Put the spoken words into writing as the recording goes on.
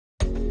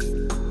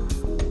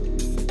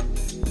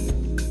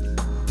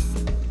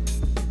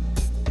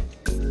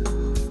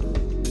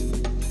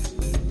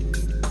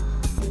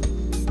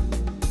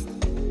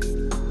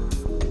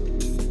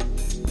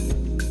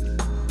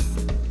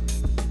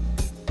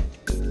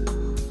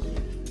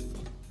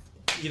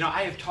You know,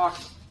 I have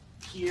talked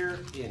here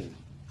in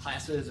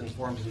classes and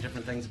forums and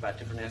different things about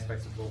different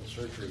aspects of global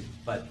surgery,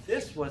 but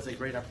this was a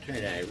great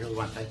opportunity. I really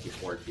want to thank you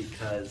for it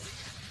because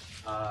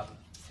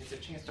it's a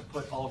chance to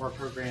put all of our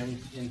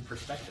programs in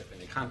perspective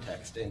and in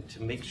context and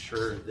to make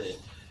sure that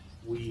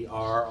we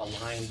are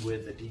aligned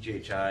with the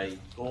DGHI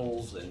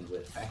goals and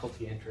with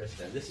faculty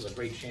interest, and this is a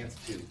great chance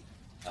to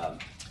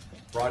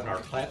broaden our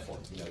platform.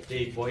 You know,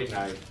 Dave Boyd and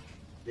I,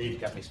 Dave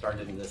got me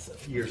started in this a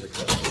few years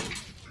ago,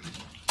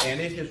 and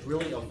it has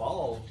really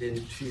evolved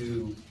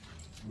into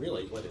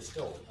really what is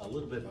still a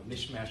little bit of a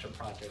mishmash of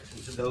projects,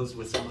 and to those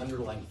with some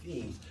underlying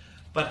themes.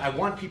 But I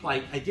want people, I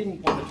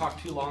didn't want to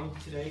talk too long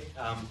today.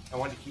 I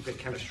wanted to keep it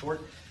kind of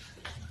short,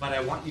 but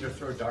I want you to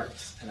throw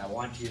darts, and I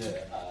want you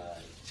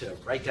to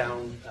write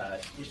down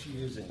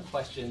issues and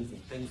questions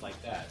and things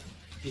like that,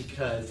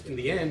 because in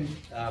the end,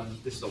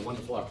 this is a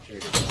wonderful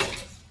opportunity for all of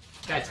us.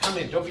 Guys, come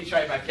in, don't be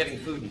shy about getting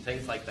food and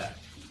things like that.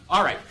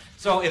 All right,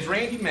 so as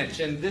Randy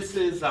mentioned, this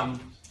is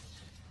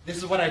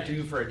what I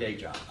do for a day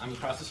job. I'm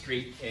across the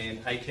street and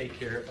I take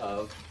care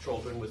of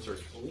children with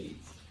surgical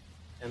needs.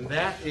 And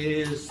that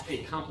is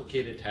a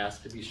complicated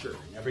task, to be sure.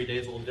 Every day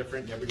is a little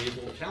different, every day is a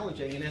little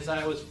challenging. And as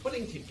I was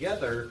putting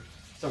together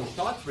some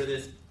thoughts for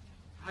this,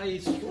 I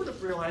sort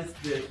of realized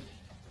that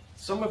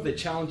some of the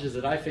challenges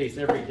that I face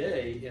every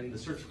day in the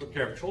surgical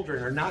care of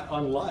children are not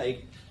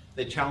unlike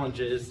the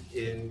challenges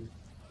in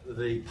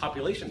the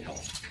population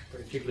health,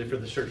 particularly for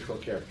the surgical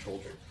care of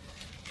children.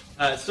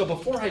 So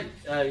before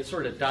I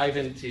sort of dive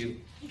into,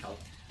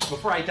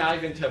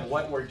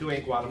 what we're doing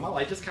in Guatemala,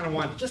 I just kind of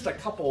want just a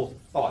couple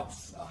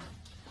thoughts, a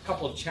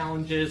couple of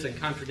challenges and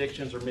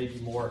contradictions, or maybe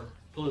more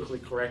politically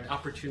correct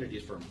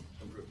opportunities for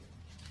improvement.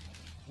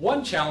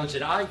 One challenge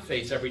that I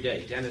face every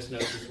day, Dennis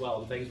knows as well,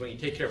 and things when you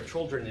take care of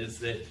children, is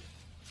that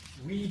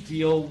we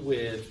deal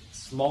with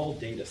small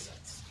data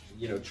sets.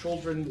 You know,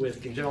 children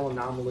with congenital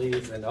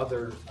anomalies and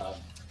other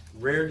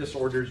rare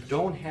disorders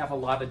don't have a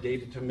lot of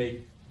data to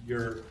make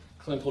your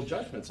clinical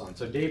judgments on.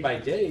 So day by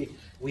day,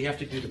 we have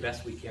to do the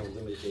best we can with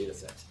limited data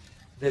sets.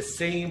 The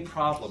same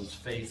problems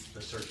face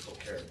the surgical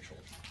care of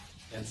children.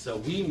 And so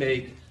we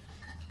make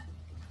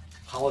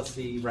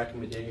policy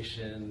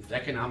recommendations,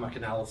 economic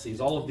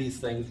analyses, all of these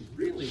things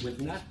really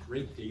with not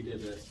great data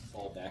to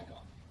fall back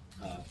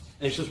on. And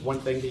it's just one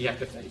thing that you have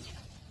to face.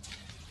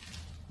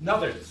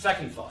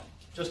 Second thought,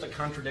 just a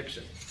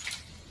contradiction,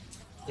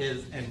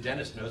 is, and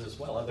Dennis knows as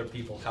well, other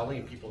people,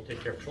 colleagues, people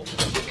take care of children,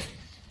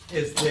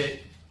 is that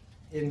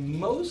in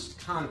most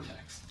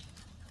contexts,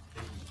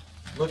 if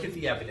you look at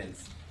the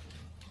evidence,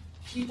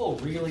 people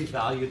really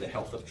value the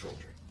health of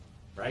children,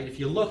 right? If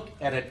you look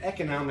at an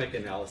economic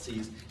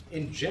analyses,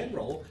 in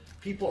general,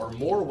 people are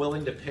more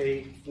willing to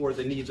pay for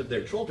the needs of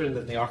their children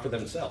than they are for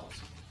themselves.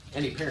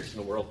 Any parents in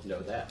the world know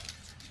that.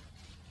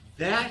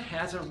 That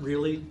hasn't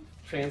really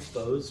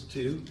transposed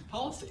to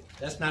policy.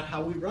 That's not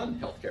how we run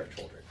healthcare of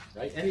children,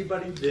 right?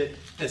 Anybody that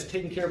has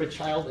taken care of a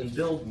child and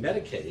billed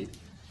Medicaid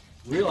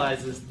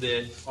realizes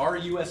that our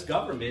U.S.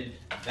 government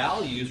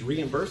values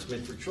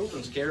reimbursement for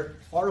children's care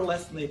far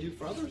less than they do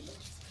for other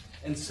things.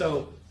 And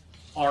so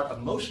our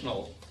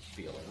emotional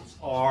feelings,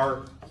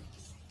 our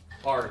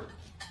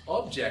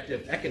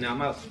objective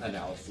economic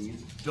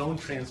analyses don't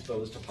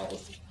transpose to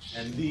policy.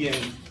 And the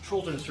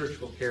children's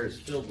surgical care is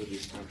filled with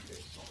these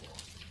contradictions.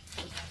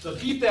 So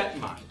keep that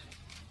in mind.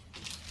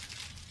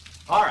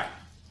 All right,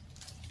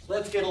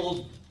 let's get a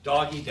little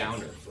doggy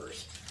downer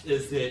first,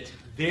 is that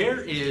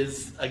there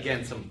is,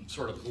 again, some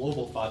sort of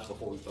global thoughts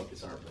before we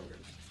focus on our program.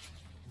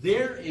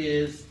 There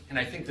is, and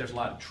I think there's a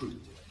lot of truth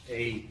to it,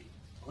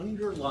 a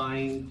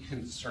underlying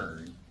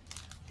concern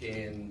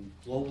in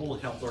global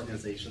health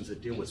organizations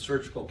that deal with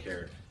surgical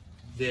care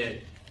that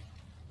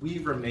we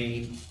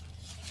remain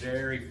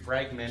very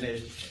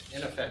fragmented,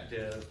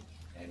 ineffective,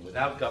 and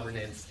without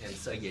governance, and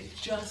so you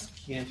just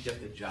can't get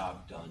the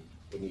job done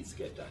that needs to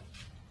get done.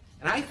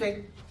 And I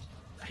think,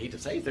 I hate to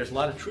say it, there's a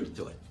lot of truth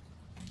to it,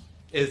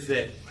 is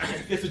that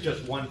this is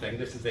just one thing.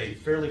 This is a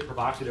fairly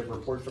provocative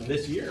report from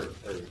this year,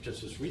 or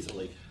just as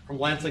recently, from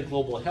Lancet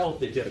Global Health.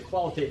 They did a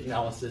qualitative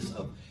analysis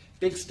of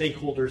big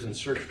stakeholders in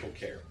surgical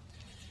care,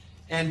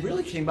 and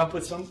really came up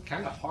with some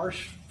kind of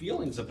harsh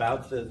feelings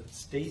about the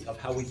state of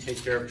how we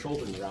take care of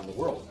children around the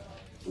world.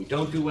 We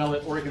don't do well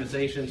at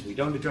organizations, we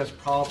don't address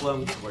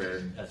problems,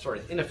 we're sort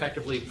of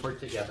ineffectively work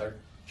together,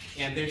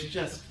 and there's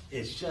just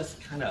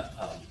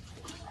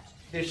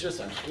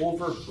an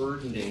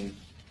overburdening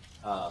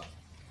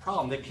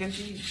problem that can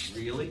be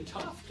really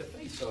tough to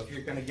face. So if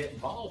you're going to get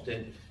involved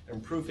in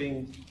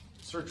improving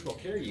surgical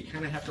care, you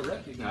kind of have to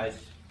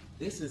recognize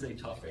this is a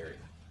tough area.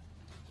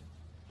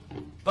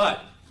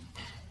 But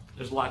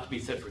there's a lot to be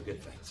said for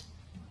good things.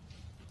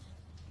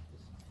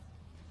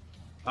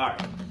 All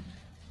right.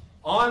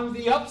 On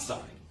the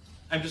upside,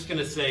 I'm just going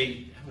to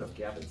say, I don't know if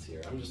Gavin's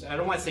here. I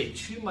don't want to say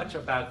too much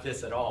about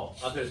this at all,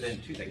 other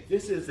than two things.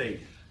 This is a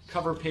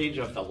cover page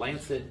of the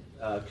Lancet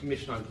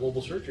Commission on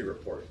Global Surgery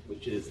report,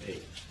 which is a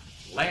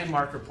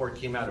landmark report,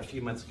 came out a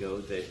few months ago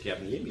that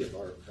Gavin Yimby of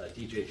our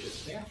DGHS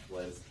staff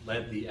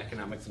led the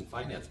Economics and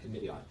Finance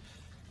Committee on.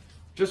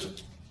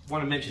 Just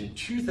want to mention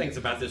two things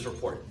about this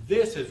report.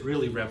 This has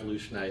really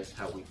revolutionized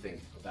how we think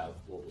about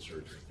global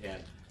surgery.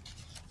 And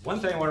one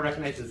thing I want to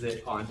recognize is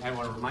that I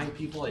want to remind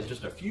people in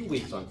just a few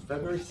weeks, on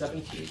February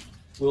 17th,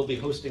 we'll be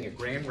hosting a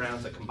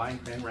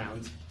combined grand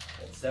rounds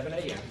at 7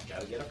 a.m.,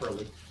 got to get up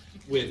early,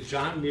 with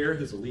John Muir,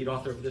 who's the lead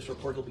author of this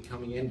report. He'll be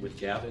coming in with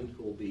Gavin,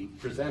 who will be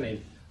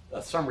presenting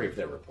a summary of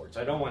their reports.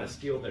 I don't want to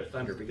steal their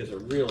thunder because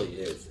it really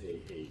is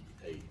a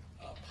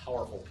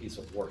powerful piece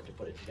of work to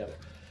put it together.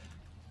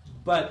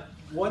 But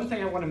one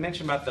thing I want to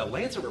mention about the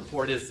Lancet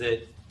report is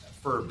that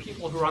for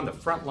people who are on the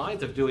front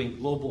lines of doing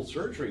global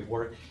surgery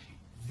work,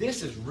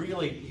 this has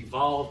really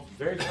evolved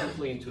very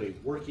quickly into a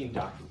working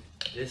document.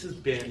 This has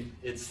been,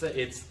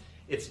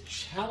 it's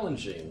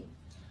challenging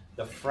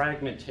the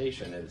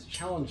fragmentation, and it's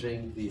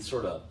challenging the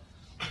sort of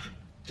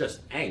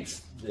just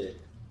angst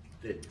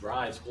that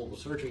drives global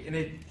surgery, and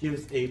it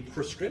gives a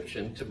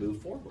prescription to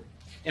move forward.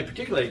 In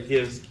particular, it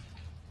gives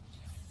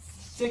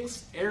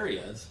 6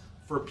 areas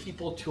for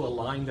people to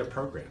align their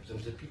programs and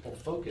that people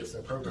focus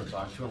their programs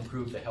on to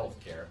improve the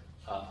healthcare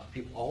of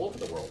people all over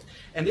the world.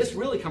 And this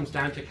really comes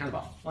down to kind of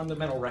a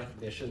fundamental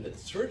recognition that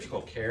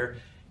surgical care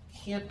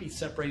can't be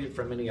separated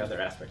from any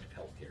other aspect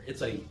of healthcare.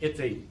 It's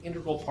an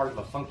integral part of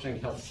a functioning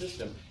health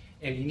system,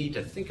 and you need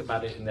to think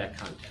about it in that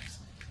context.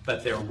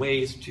 But there are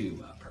ways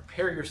to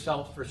prepare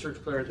yourself for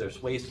surgical care,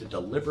 there's ways to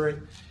deliver it,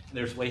 and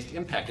there's ways to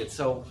impact it.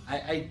 So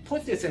I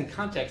put this in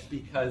context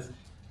because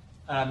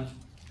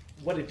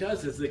what it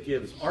does is it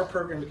gives our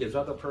program, it gives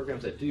other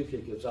programs at Duke,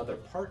 it gives other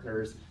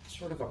partners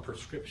sort of a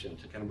prescription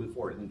to kind of move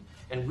forward.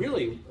 And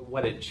really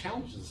what it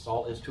challenges us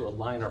all is to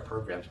align our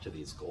programs to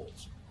these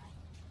goals.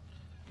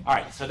 All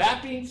right, so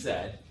that being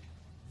said,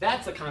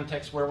 that's a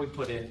context where we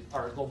put in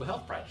our Global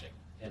Health Project.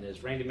 And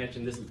as Randy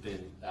mentioned, this has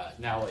been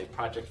now a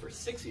project for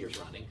 6 years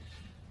running.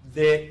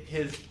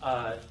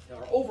 Our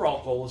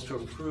overall goal is to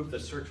improve the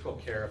surgical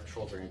care of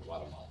children in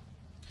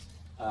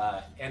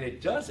Guatemala. And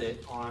it does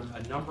it on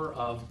a number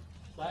of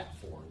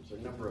platforms, a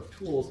number of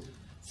tools,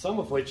 some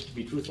of which, to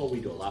be truthful, we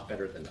do a lot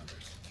better than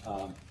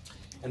others.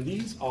 And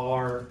these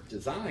are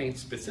designed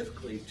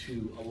specifically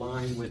to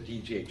align with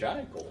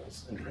DGHI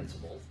goals and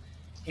principles.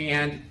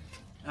 And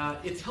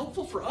it's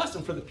helpful for us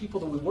and for the people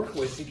that we work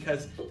with,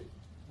 because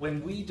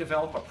when we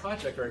develop a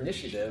project or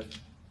initiative,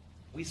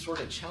 we sort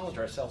of challenge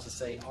ourselves to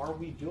say, are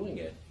we doing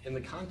it in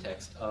the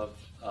context of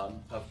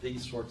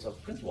these sorts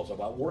of principles,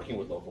 about working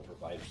with local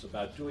providers,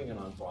 about doing it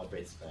on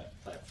broad-based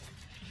platforms.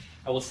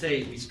 I will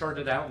say we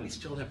started out, and we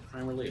still have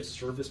primarily a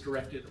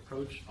service-directed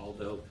approach,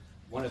 although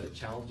one of the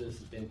challenges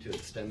has been to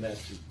extend that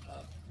to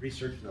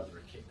research and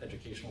other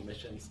educational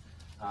missions.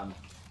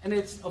 And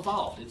it's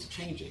evolved, it's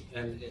changing.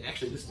 And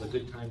actually, this is a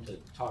good time to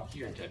talk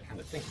here and to kind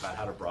of think about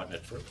how to broaden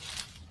it further.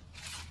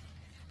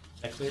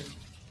 Next, please.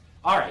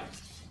 All right.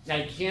 Now,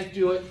 you can't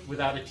do it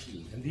without a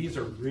team, and these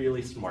are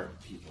really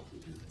smart people who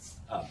do this.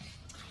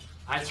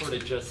 I sort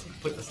of just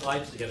put the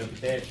slides together, but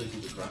they actually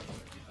do the grunt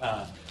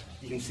work.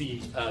 You can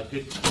see a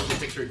good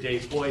picture of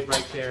Dave Boyd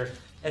right there.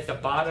 At the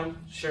bottom,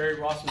 Sherry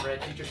Ross and Brad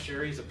teacher.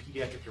 Sherry is a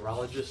pediatric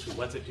urologist who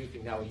was at Duke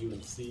and now at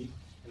UNC,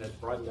 and has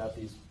broadened out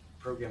these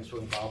programs to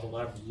involve a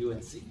lot of the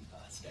UNC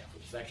staff,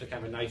 which is actually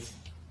kind of a nice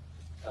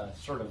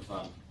sort of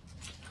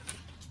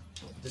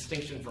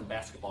distinction from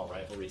basketball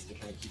rivalries to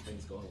kind of keep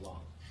things going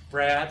along.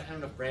 Brad, I don't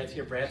know if Brad's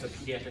here. Brad's a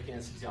pediatric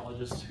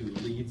anesthesiologist who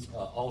leads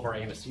all of our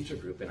anesthesia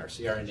group and our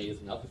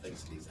CRNAs and other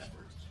things in these efforts.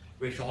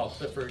 Rachel Hall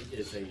Clifford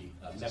is a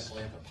medical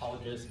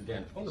anthropologist, and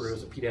Dan Pomeroy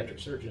is a pediatric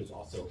surgeon, is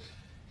also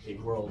a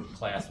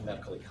world-class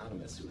medical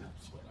economist who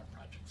helps with our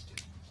projects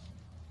too.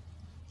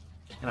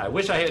 And I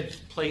wish I had a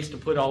place to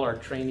put all our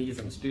trainees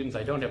and students.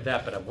 I don't have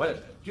that, but what I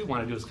do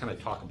want to do is kind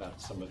of talk about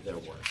some of their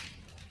work.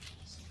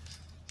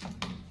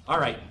 All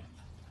right,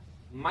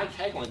 Mike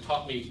Hagelin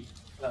taught me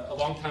a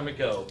long time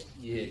ago,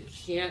 you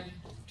can't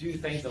do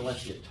things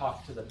unless you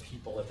talk to the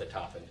people at the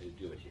top and who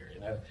do it here.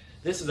 And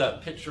this is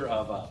a picture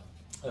of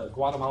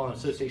Guatemalan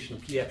Association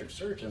of Pediatric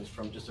Surgeons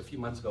from just a few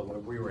months ago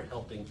when we were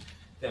helping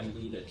them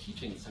lead a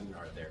teaching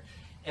seminar there.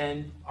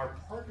 And our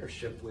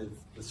partnership with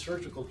the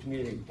surgical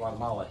community in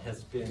Guatemala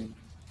has been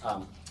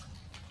a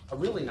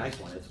really nice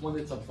one. It's one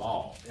that's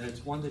evolved, and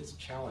it's one that's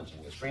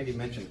challenging. As Randy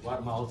mentioned,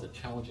 Guatemala is a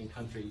challenging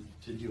country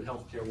to do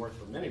healthcare work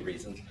for many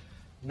reasons,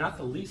 not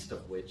the least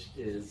of which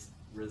is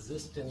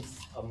resistance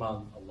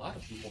among a lot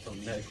of people from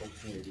the medical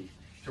community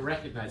to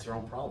recognize their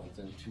own problems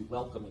and to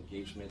welcome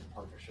engagement and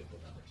partnership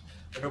with others.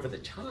 But over the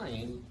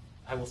time,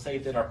 I will say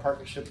that our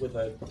partnership with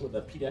a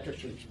pediatric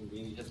surgery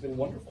community has been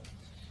wonderful.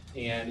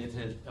 And it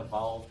has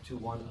evolved to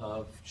one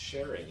of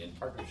sharing and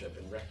partnership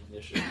and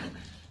recognition and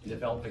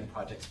developing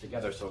projects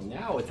together. So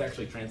now it's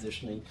actually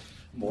transitioning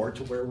more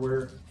to where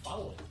we're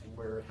following and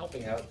we're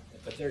helping out,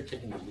 but they're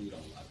taking the lead on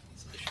a lot of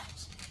these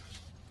issues.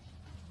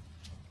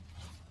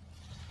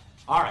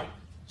 All right.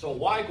 So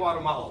why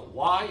Guatemala?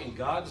 Why, in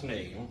God's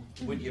name,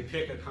 would you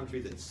pick a country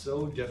that's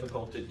so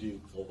difficult to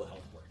do global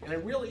health work? And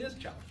it really is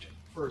challenging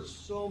for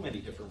so many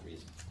different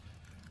reasons.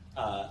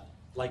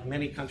 Like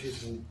many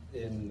countries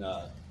in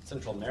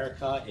Central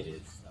America, it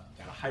has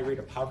got a high rate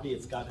of poverty.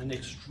 It's got an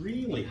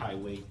extremely high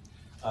rate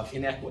of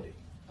inequity.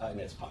 in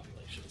its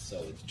population. So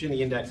its Gini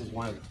index is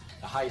one of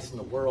the highest in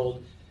the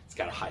world. It's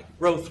got a high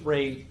growth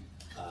rate.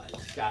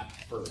 It's got,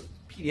 for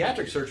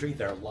pediatric surgery,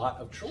 there are a lot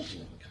of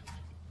children in the country.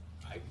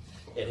 Right?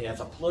 It has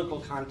a political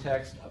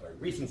context of a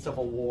recent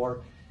civil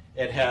war.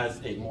 It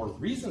has a more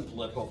recent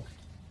political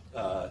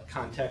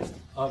context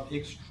of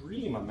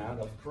extreme amount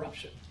of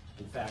corruption.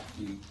 In fact,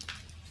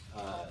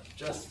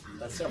 just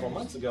several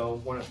months ago,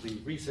 one of the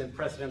recent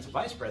presidents and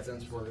vice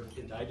presidents were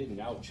indicted and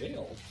now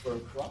jailed for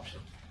corruption,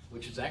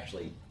 which has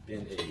actually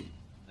been a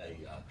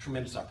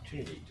tremendous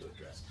opportunity to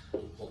address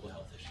global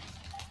health issues.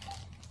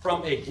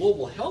 From a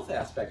global health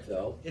aspect,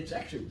 though, it's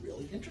actually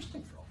really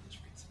interesting for all these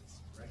reasons.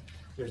 Right?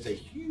 There's a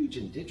huge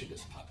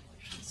indigenous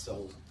population,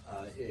 so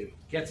it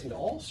gets into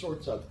all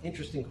sorts of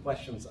interesting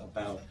questions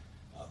about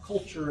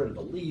culture and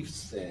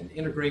beliefs and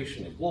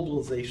integration and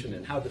globalization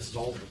and how this is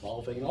all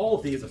evolving, and all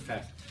of these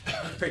affect,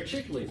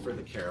 particularly for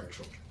the care of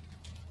children.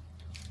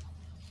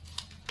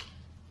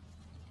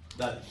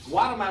 The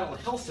Guatemalan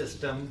health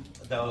system,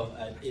 though,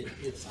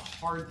 it's a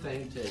hard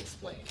thing to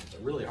explain. It's a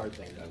really hard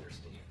thing to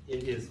understand.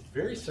 It is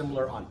very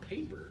similar on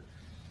paper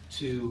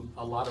to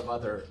a lot of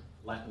other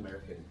Latin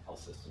American health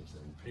systems,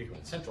 and particularly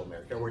in Central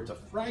America, where it's a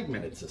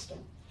fragmented system,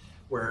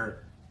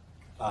 where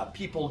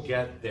people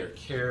get their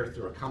care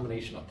through a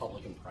combination of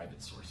public and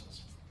private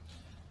sources.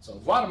 So in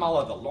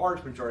Guatemala, the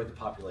large majority of the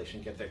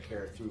population get their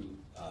care through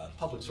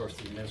public sources,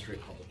 the Ministry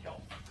of Public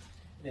Health.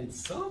 And in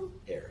some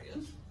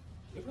areas,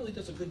 it really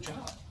does a good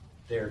job.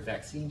 Their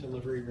vaccine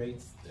delivery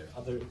rates, their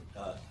other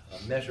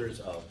measures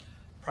of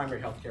primary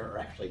health care are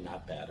actually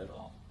not bad at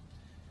all.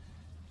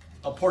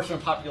 A portion of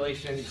the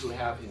population who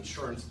have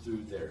insurance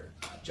through their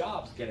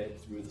jobs get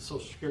it through the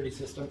Social Security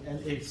system,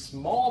 and a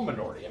small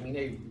minority, I mean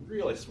a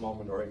really small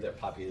minority of their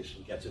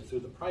population gets it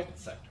through the private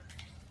sector.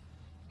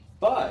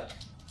 But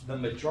the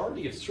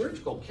majority of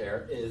surgical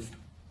care is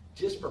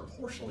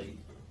disproportionately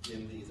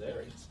in these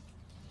areas.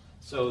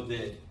 So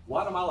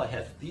Guatemala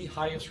has the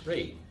highest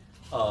rate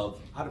of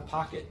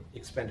out-of-pocket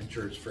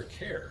expenditures for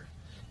care,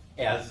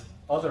 as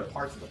other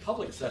parts of the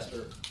public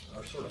sector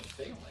are sort of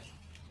failing,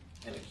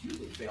 and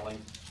acutely failing.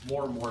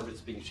 More and more of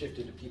it's being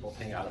shifted to people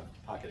paying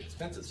out-of-pocket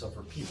expenses. So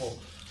for people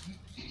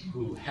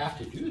who have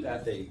to do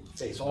that, they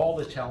face all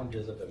the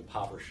challenges of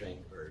impoverishing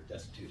or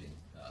destituting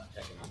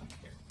economic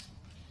care.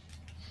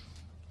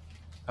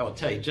 I will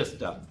tell you,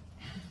 just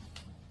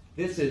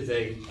this is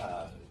a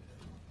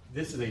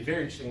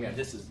very interesting man.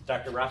 This is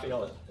Dr.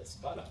 Rafael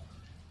Espada,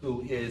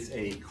 who is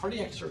a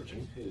cardiac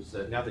surgeon, who's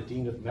now the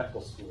dean of the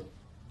medical school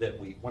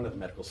one of the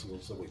medical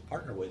schools that we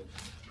partner with,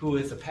 who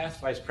is a past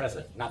vice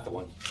president, not the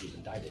one who's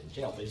indicted in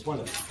jail, but he's one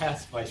of the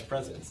past vice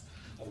presidents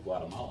of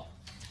Guatemala.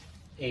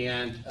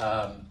 And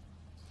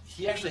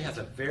he actually has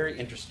a very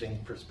interesting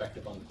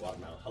perspective on the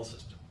Guatemala health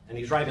system. And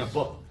he's writing a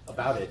book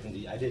about it.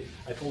 And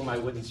I told him I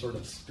wouldn't sort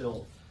of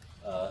spill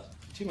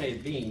too many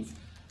beans,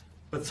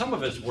 but some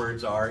of his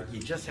words are, you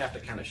just have to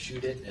kind of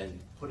shoot it and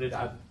put it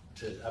out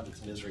of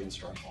its misery and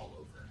start all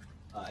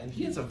over. And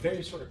he has a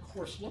very sort of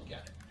coarse look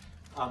at it.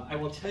 I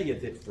will tell you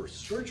that for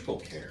surgical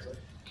care,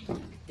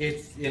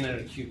 it's in an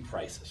acute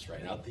crisis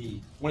right now.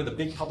 One of the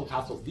big public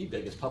hospitals, the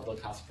biggest public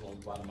hospital in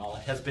Guatemala,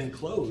 has been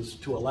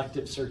closed to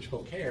elective surgical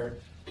care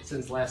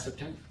since last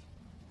September,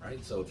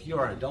 right? So if you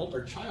are an adult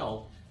or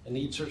child and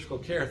need surgical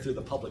care through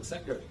the public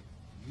sector,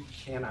 you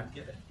cannot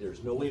get it.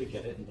 There's no way to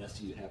get it unless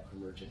you have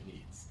emergent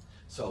needs.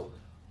 So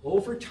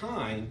over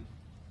time,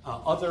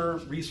 other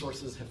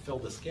resources have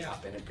filled this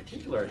gap, and in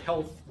particular,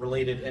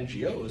 health-related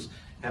NGOs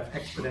have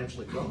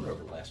exponentially grown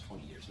over the last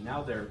 20 years.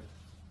 Now there,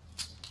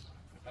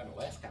 if I have a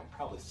last count,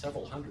 probably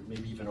several hundred,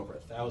 maybe even over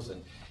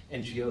 1,000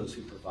 NGOs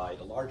who provide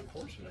a large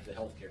portion of the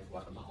healthcare in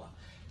Guatemala.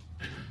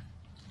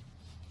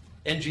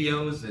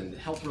 NGOs and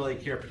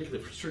health-related care,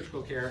 particularly for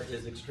surgical care,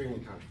 is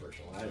extremely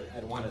controversial. I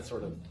don't want to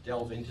sort of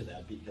delve into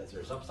that because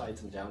there's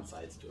upsides and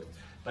downsides to it.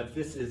 But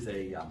this is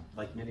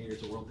like many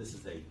areas of the world, this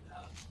is a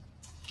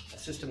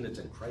system that's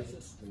in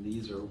crisis, and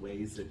these are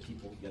ways that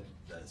people get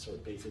sort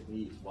of basic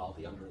needs while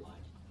the underlying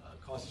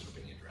causes are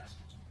being addressed.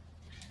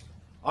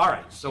 All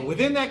right, so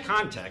within that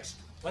context,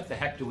 what the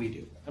heck do we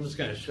do? I'm just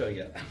going to show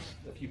you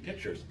a few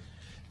pictures.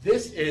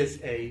 This is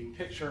a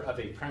picture of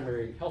a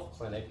primary health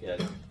clinic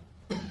at,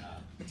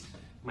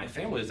 my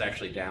family was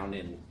actually down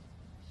in,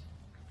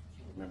 I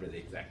can't remember the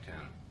exact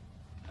town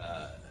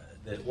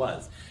that it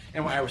was.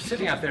 And when I was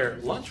sitting out there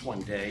at lunch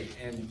one day,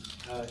 and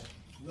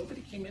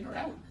nobody came in or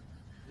out.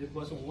 It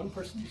wasn't one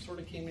person who sort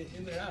of came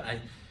in or out.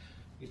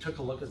 We took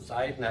a look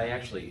inside, and I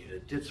actually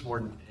did some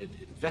more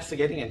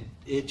investigating, and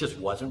it just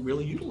wasn't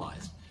really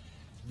utilized.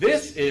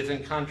 This is,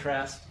 in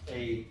contrast,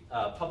 a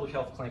public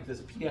health clinic. There's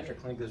a pediatric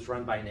clinic that's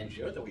run by an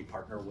NGO that we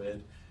partner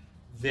with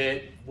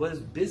that was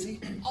busy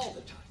all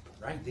the time,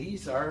 right?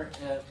 These were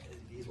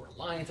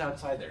lines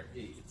outside there.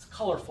 It's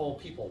colorful.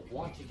 People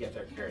want to get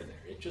their care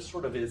there. It just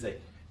sort of is a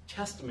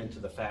testament to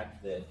the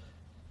fact that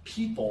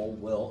people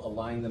will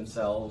align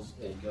themselves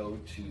and go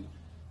to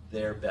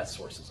their best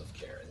sources of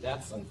care. And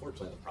that's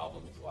unfortunately the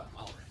problem with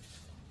Guatemala.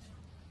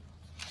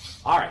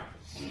 All right.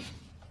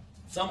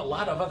 A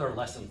lot of other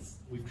lessons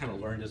we've kind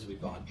of learned as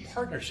we've gone.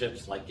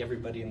 Partnerships, like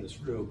everybody in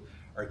this room,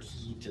 are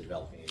key to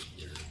developing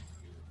your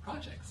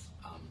projects.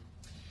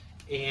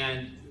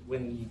 And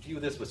when you do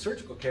this with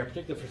surgical care,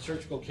 particularly for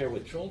surgical care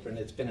with children,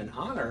 it's been an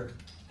honor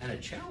and a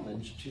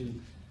challenge to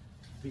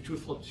be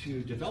truthful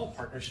to develop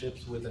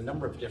partnerships with a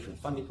number of different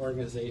funding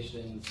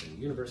organizations and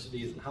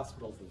universities and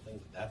hospitals and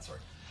things of that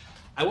sort.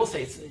 I will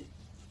say it's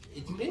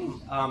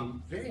been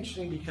very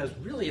interesting because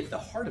really at the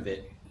heart of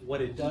it, what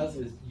it does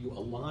is you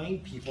align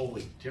people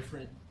with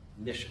different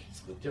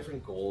missions, with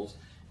different goals,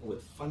 and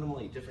with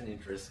fundamentally different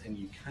interests, and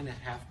you kind of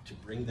have to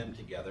bring them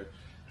together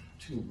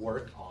to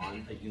work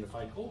on a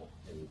unified goal,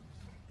 and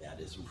that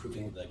is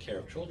improving the care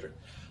of children.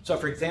 So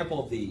for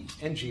example, the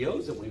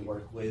NGOs that we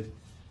work with,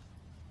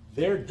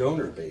 their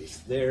donor base,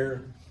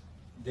 their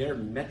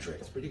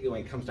metrics,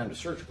 particularly when it comes down to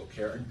surgical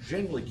care, are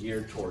generally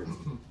geared towards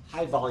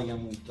high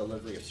volume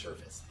delivery of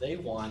service. They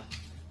want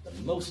the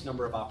most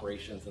number of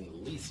operations in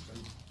the least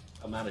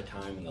amount of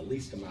time and the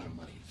least amount of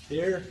money.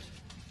 Their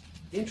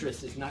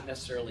interest is not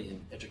necessarily in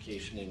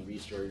education and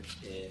research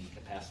and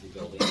capacity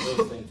building,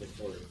 those things that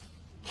sort of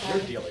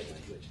their daily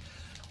language.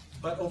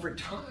 But over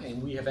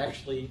time, we have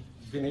actually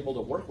been able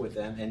to work with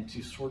them and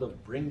to sort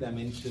of bring them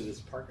into this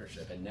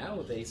partnership. And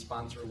now they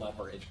sponsor a lot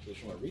of our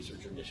educational and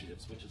research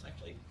initiatives, which is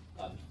actually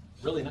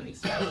really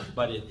nice,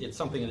 but it's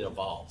something that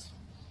evolves.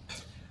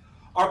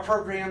 Our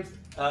programs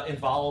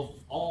involve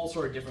all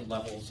sort of different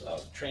levels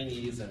of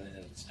trainees and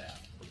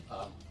staff.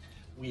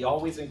 We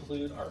always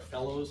include our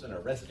fellows and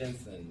our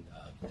residents and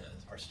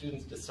our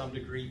students to some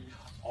degree.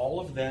 All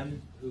of them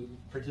who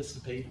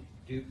participate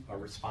are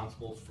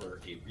responsible for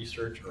a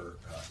research or,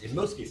 in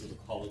most cases, a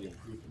quality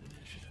improvement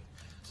initiative.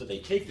 So they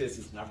take this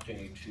as an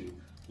opportunity to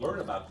learn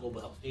about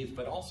global health needs,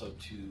 but also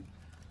to,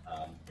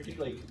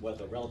 particularly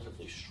with a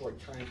relatively short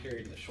time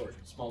period and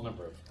a small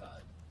number of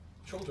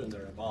children that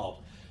are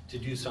involved, to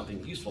do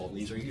something useful. And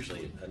these are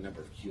usually a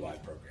number of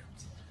QI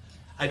programs.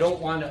 I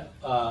don't want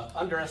to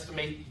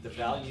underestimate the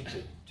value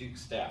to Duke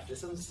staff.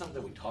 This isn't something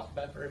that we talk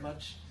about very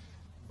much,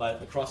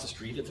 but across the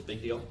street it's a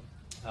big deal.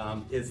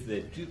 Is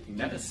that Duke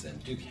Medicine,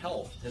 Duke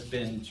Health, has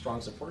been strong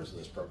supporters of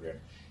this program.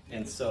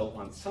 And so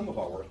on some of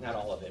our work, not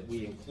all of it,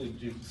 we include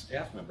Duke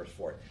staff members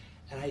for it.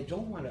 And I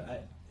don't want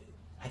to,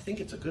 I think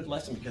it's a good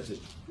lesson because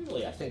it's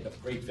really, I think,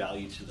 of great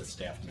value to the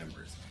staff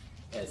members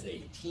as a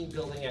team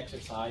building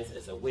exercise,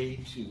 as a way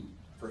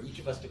for each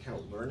of us to kind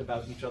of learn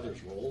about each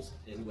other's roles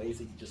in ways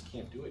that you just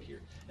can't do it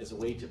here, as a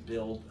way to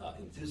build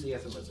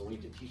enthusiasm, as a way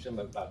to teach them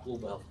about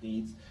global health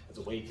needs, as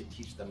a way to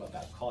teach them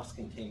about cost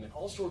containment,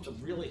 all sorts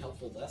of really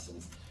helpful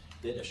lessons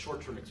that a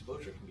short-term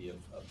exposure can be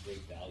of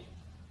great value.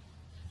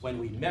 When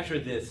we measure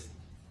this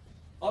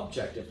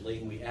objectively,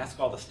 and we ask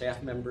all the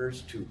staff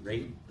members to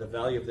rate the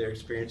value of their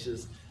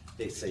experiences,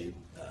 they say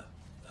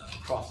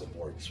across the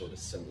board sort of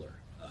similar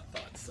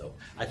thoughts. So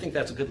I think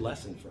that's a good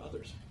lesson for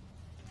others.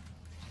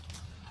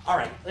 All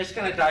right, let's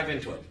kind of dive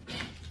into it.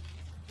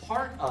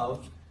 Part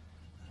of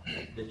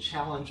the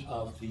challenge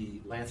of the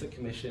Lancet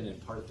Commission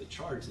and part of the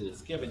charge that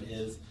is given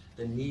is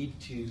the need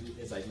to,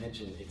 as I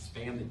mentioned,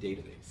 expand the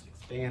database,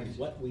 expand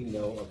what we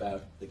know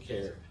about the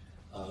care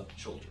of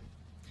children.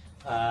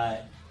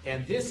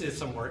 And this is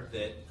some work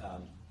that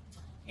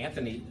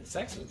Anthony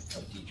Sexton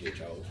of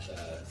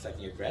DGHO,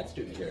 second-year grad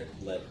student here,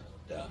 led,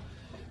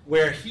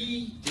 where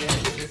he did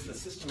just a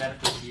systematic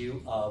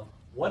review of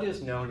what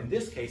is known, in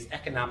this case,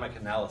 economic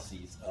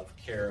analyses of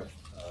care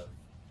of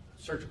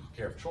surgical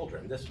care of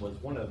children. This was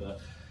one of the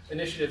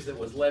initiatives that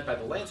was led by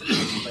the Lancet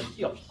Commission, but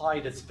he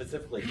applied it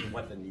specifically to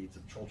what the needs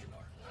of children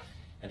are.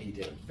 And he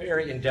did a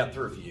very in-depth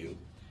review.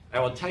 And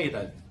I will tell you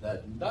that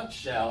the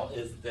nutshell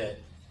is that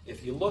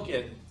if you look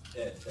at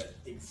the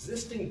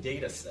existing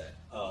data set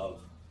of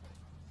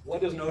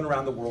what is known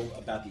around the world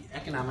about the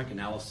economic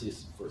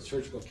analysis for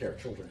surgical care of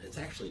children, it's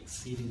actually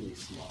exceedingly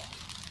small.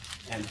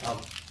 And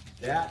of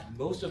that,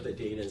 most of the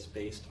data is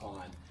based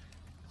on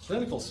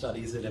clinical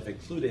studies that have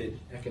included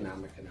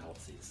economic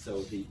analyses.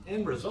 So the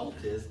end result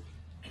is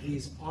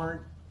these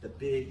aren't the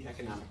big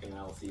economic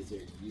analyses that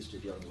you're used to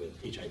dealing with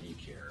HIV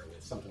care or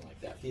with something like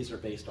that. These are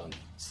based on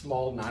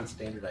small,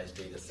 non-standardized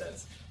data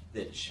sets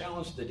that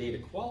challenge the data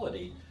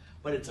quality,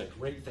 but it's a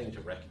great thing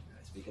to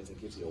recognize because it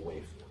gives you a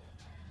way forward.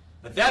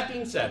 But that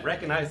being said,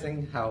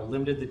 recognizing how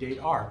limited the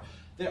data are,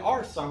 there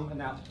are some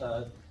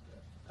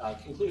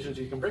conclusions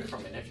you can bring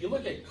from it. And if you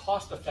look at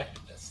cost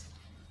effectiveness,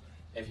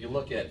 if you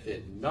look at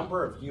the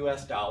number of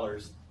US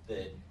dollars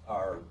that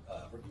are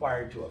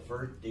required to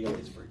avert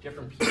dailies for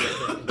different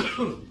people,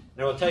 and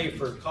I will tell you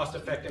for cost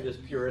effectiveness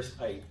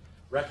purists, I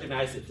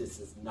recognize that this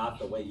is not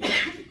the way you want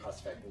to do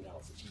cost effective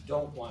analysis. You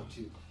don't want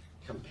to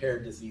compare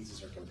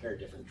diseases or compare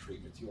different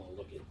treatments. You want to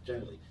look at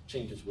generally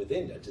changes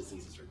within the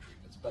diseases or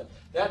treatments. But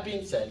that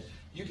being said,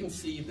 you can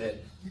see that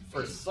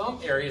for some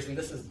areas, and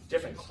this is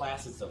different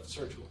classes of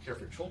surgical care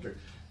for children,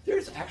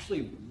 there's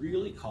actually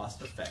really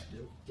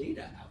cost-effective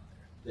data out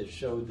there that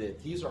show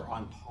that these are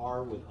on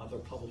par with other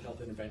public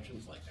health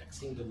interventions like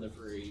vaccine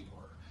delivery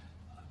or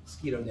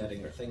mosquito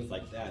netting or things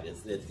like that,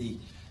 is that the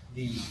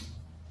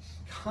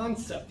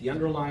concept, the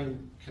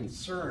underlying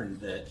concern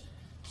that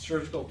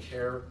surgical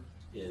care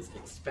is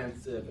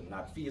expensive and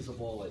not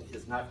feasible, it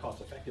is not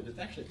cost effective, it's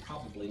actually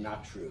probably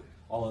not true.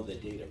 All of the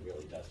data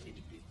really does need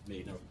to be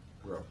made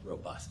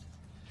robust.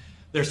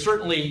 There's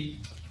certainly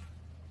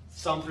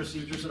some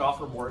procedures that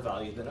offer more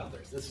value than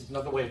others. This is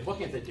another way of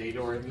looking at the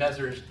data where it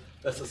measures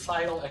the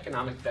societal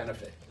economic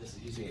benefit. This is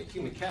using a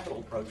human capital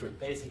approach, where it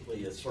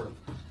basically is sort of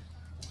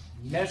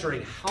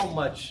measuring how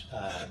much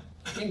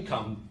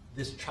income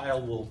this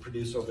child will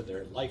produce over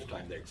their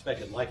lifetime, their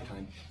expected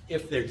lifetime,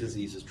 if their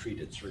disease is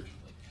treated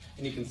surgically.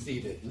 And you can see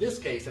that in this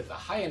case, at the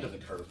high end of the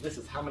curve, this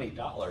is how many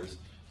dollars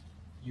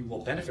you will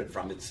benefit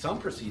from it. Some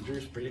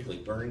procedures,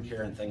 particularly burn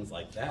care and things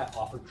like that,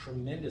 offer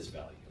tremendous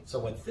value. And so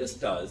what this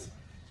does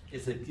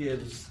is it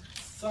gives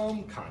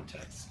some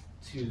context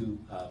to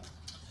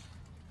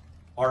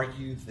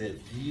argue that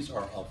these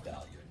are of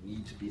value and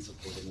need to be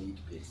supported, need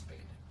to be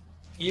expanded,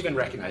 even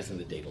recognizing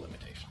the data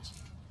limitations.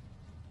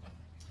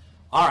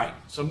 All right,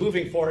 so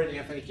moving forward,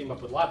 Anthony came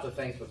up with lots of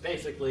things, but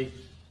basically,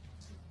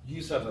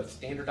 use of a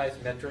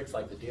standardized metrics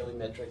like the daily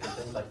metric and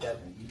things like that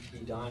need to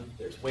be done.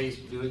 There's ways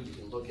to do it. You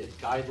can look at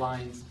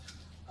guidelines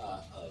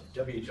of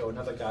WHO and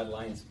other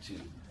guidelines to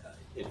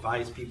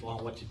advise people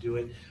on what to do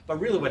it. But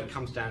really what it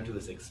comes down to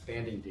is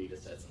expanding data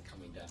sets and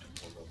coming down to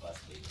more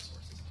robust data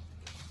sources.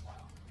 Wow.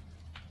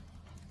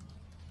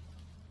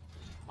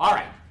 All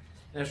right,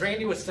 and as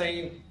Randy was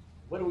saying,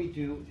 what do we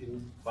do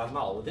in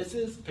Guatemala? Well, this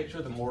is a picture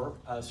of the Moore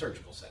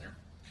Surgical Center.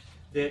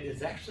 That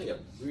is actually a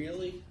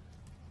really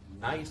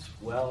nice,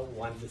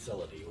 well-run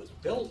facility. It was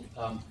built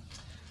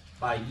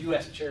by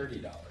U.S. charity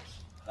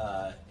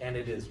dollars, and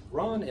it is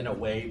run in a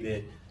way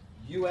that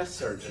U.S.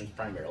 surgeons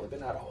primarily,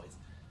 but not always,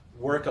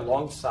 work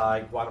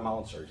alongside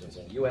Guatemalan surgeons,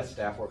 and U.S.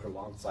 staff work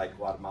alongside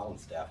Guatemalan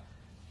staff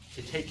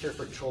to take care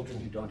for children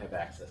who don't have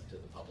access to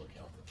the public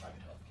health or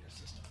private health care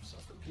system. So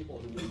for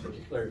people who need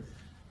particular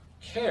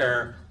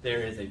care,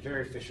 there is a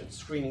very efficient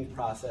screening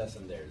process,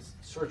 and there's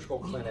surgical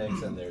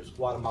clinics, and there's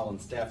Guatemalan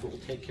staff who will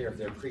take care of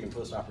their pre- and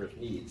post-operative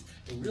needs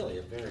in really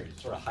a very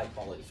sort of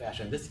high-quality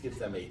fashion. This gives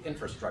them an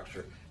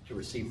infrastructure to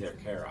receive their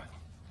care on.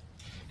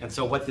 And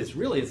so what this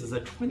really is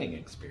a twinning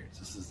experience.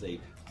 This is a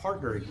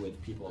partnering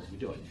with people as we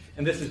do it.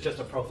 And this is just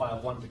a profile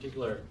of one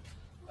particular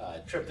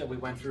trip that we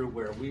went through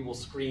where we will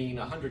screen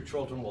 100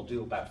 children. We'll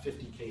do about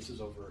 50 cases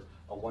over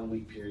a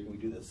one-week period. We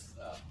do this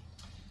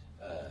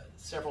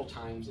several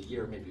times a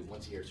year, maybe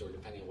once a year, sort of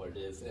depending on what it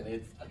is. And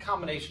it's a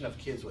combination of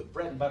kids with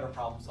bread and butter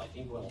problems like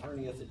inguinal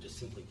hernias that just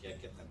simply can't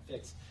get them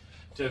fixed,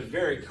 to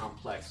very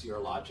complex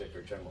urologic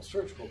or general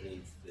surgical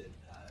needs that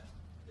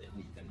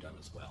need them done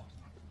as well.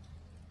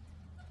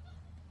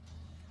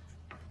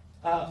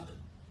 I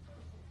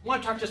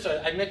want to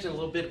talk I mentioned a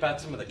little bit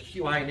about some of the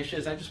QI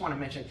initiatives. I just want to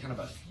mention kind of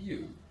a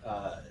few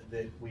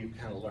that we've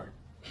kind of learned.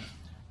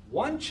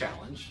 One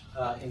challenge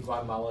in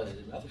Guatemala and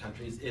in other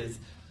countries is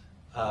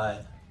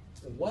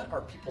what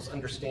are people's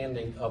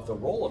understanding of the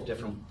role of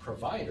different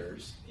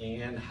providers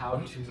and how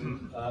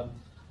to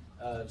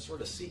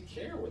sort of seek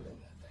care within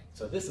that thing.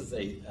 So this is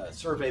a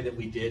survey that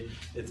we did.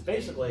 It's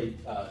basically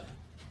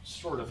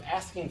sort of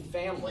asking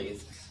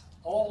families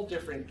all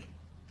different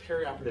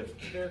perioperative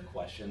care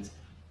questions.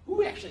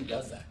 Who actually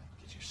does that?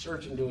 Does your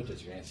surgeon do it?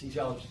 Does your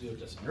anesthesiologist do it?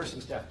 Does nursing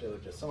staff do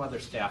it? Does some other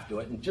staff do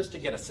it? And just to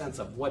get a sense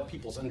of what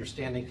people's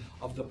understanding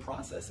of the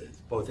process is,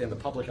 both in the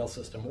public health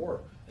system or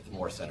at the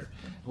Moore Center.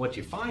 And what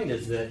you find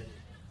is that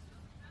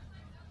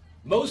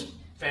most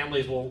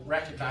families will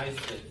recognize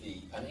that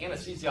an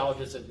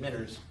anesthesiologist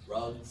administers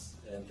drugs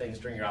and things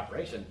during your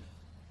operation,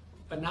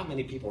 but not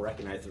many people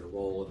recognize their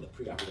role in the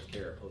preoperative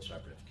care or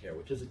postoperative care,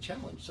 which is a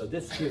challenge. So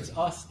this gives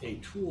us a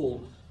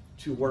tool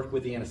to work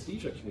with the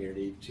anesthesia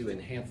community to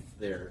enhance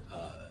their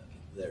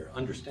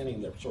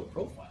understanding, their sort of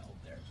profile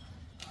there.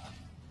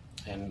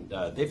 And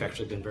they've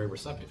actually been very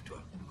receptive to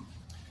it.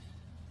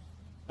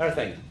 Another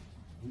thing,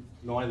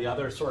 one of the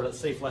other sort of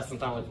safe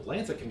lessons, not only of the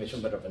Lancet Commission,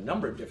 but of a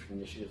number of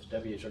different initiatives,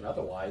 WHO and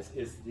otherwise,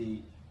 is the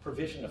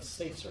provision of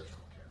safe surgical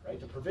care,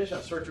 right? The provision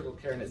of surgical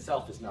care in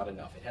itself is not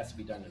enough. It has to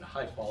be done in a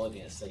high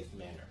quality and a safe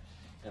manner.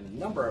 And a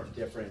number of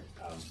different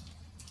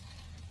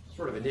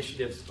sort of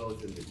initiatives,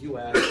 both in the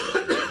U.S.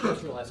 and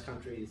industrialized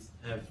countries,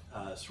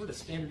 have sort of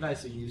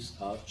standardized the use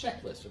of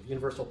checklists, of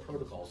universal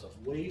protocols, of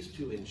ways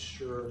to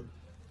ensure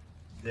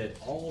that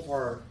all of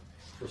our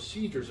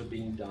procedures are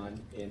being done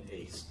in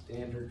a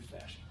standard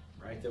fashion,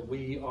 right? That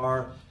we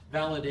are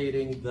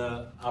validating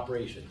the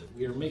operation, that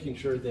we are making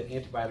sure that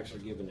antibiotics are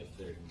given if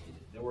they're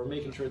needed, that we're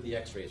making sure the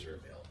x-rays are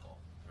available,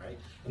 right?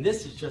 And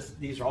this is just,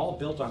 these are all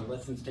built on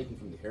lessons taken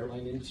from the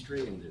airline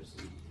industry, and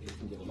it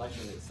can give a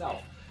lecture in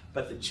itself.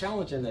 But the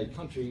challenge in a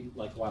country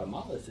like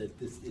Guatemala is that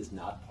this is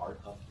not part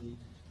of the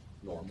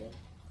normal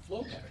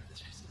flow pattern. This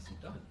just isn't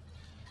done.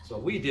 So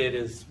what we did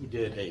is we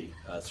did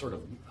a sort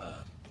of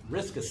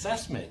risk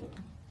assessment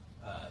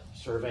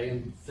survey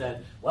and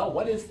said, well,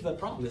 what is the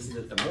problem? This is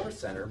at the Moore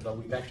Center, but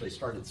we've actually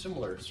started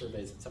similar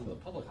surveys at some of the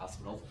public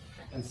hospitals,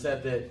 and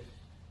said that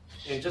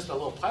in just a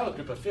little pilot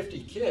group of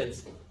 50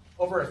 kids,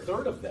 over a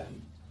third of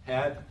them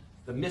had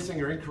the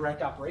missing or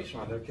incorrect operation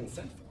on their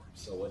consent form.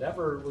 So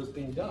whatever was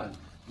being done,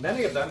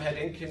 many of them had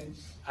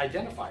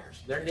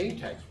identifiers. Their name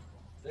tags.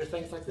 There's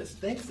things like this,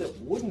 things that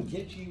would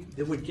get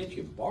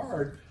you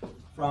barred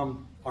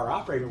from our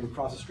operating room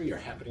across the street are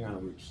happening on a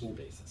routine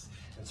basis.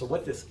 And so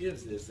what this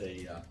gives is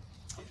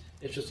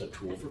it's just a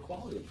tool for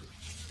quality improvement.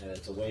 And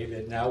it's a way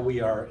that now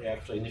we are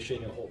actually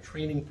initiating a whole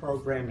training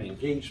program and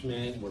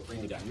engagement. We're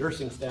bringing down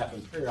nursing staff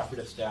and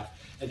perioperative staff,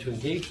 and to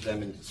engage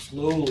them and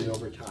slowly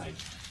over time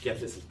get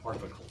this as part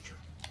of a culture.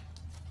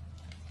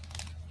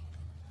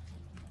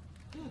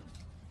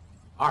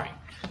 All right,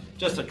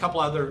 just a couple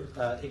other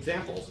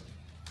examples.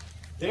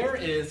 There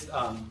is,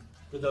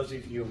 for those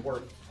of you who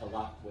work a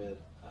lot with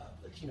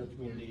Latino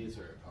communities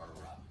or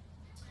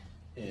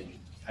in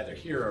either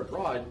here or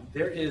abroad,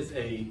 there is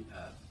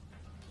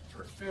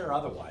for fair or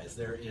otherwise,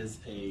 there is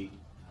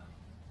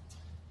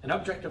and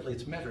objectively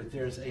it's measured,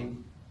 there's a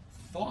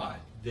thought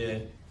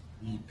that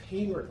the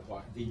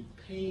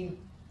pain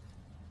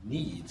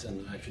needs,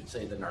 and I should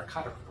say the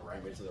narcotic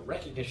parameters, so the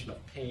recognition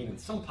of pain in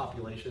some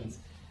populations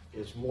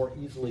is more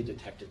easily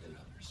detected than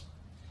others.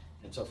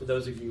 And so for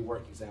those of you who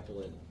work,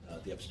 example, in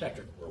the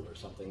obstetric world or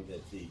something,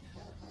 that the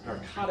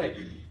narcotic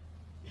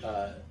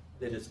that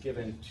is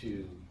given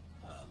to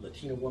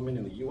Latino women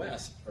in the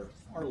US are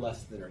far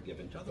less than are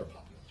given to other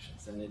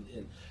populations.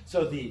 And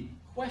so the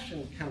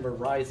question kind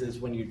of arises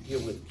when you deal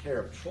with care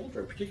of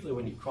children, particularly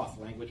when you cross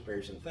language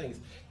barriers and things,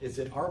 is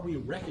that are we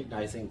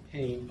recognizing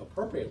pain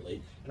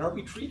appropriately and are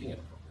we treating it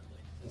appropriately?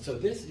 And so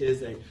this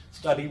is a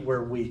study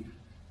where we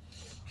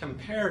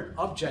compared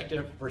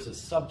objective versus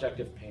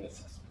subjective pain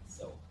assessments.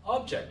 So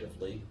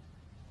objectively,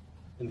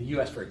 in the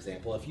US, for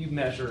example, if you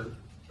measure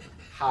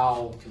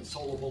how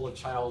consolable a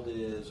child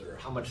is or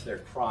how much they're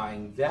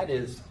crying, that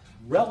is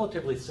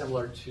relatively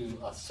similar to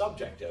a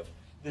subjective.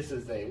 This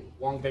is a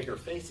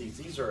Wong-Baker-Facies.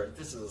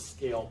 This is a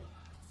scale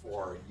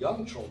for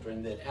young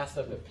children that asks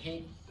them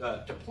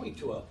to point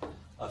to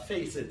a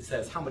face that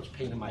says, how much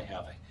pain am I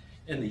having?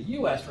 In the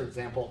US, for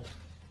example,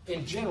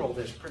 in general,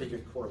 there's pretty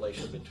good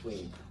correlation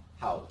between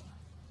how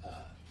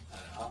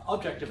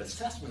objective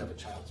assessment of a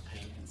child's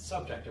pain and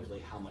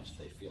subjectively how much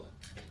they feel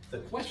it. The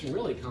question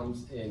really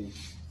comes in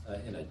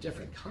a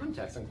different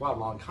context, in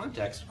Guatemalan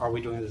context, are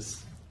we doing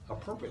this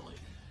appropriately?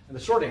 And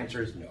the short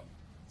answer is no.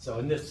 So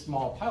in this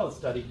small pilot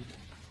study,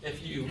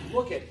 if you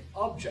look at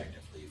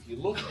objectively, if you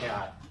look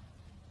at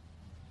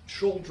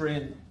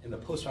children in the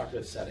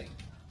postoperative setting,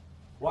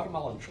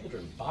 Guatemalan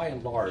children, by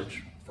and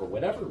large, for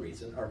whatever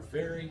reason, are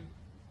very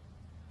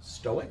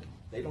stoic.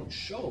 They don't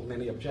show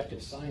many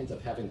objective signs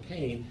of having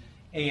pain,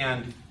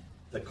 and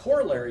the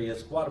corollary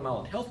is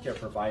Guatemalan healthcare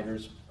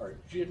providers are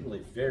generally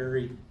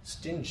very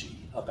stingy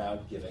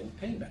about giving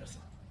pain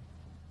medicine.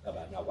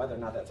 Now, whether or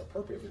not that's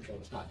appropriate for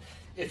children is not.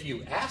 If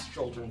you ask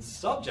children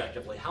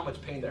subjectively how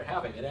much pain they're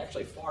having, it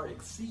actually far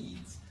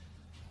exceeds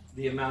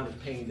the amount of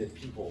pain that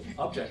people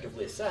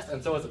objectively assess.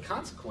 And so as a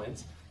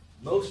consequence,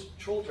 most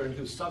children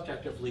who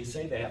subjectively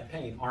say they have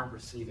pain aren't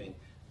receiving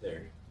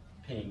their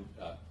pain,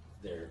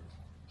 their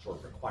sort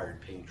of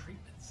required pain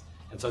treatments.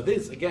 And so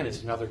this, again,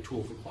 is another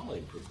tool for quality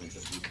improvement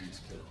that we can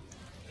use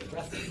to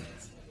address these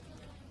things.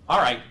 All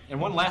right, and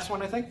one last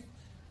one, I think.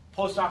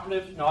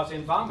 Postoperative nausea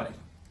and vomiting.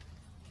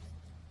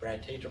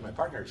 Brad Tager, my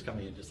partner, is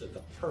coming in just at the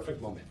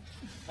perfect moment.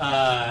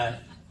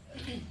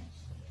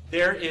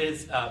 There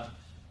is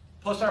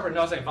postoperative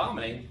nausea and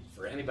vomiting,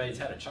 for anybody who's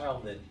had a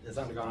child that has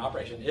undergone an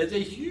operation, is a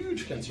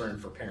huge concern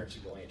for parents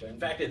who go into it. In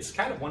fact, it's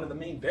kind of one of the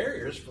main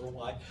barriers for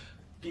why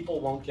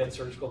people won't get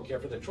surgical care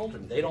for their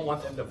children. They don't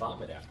want them to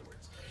vomit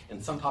afterwards.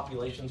 And some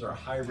populations are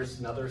higher risk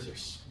than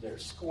others.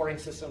 There's scoring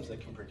systems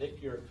that can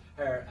predict your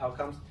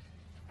outcomes.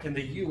 In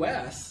the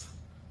US,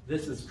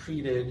 this is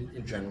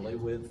treated generally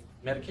with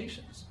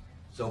medications.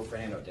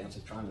 Zofran or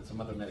Dansetron and some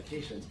other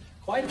medications,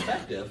 quite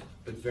effective,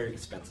 but very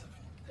expensive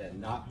and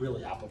not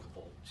really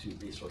applicable to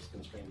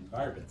resource-constrained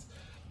environments.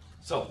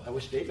 So I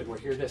wish David were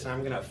here today, and I'm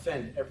going to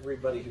offend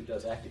everybody who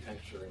does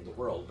acupuncture in the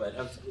world, but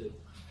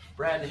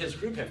Brad and his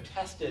group have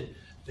tested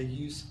the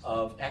use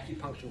of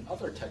acupuncture and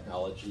other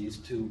technologies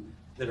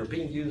that are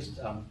being used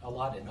a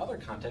lot in other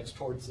contexts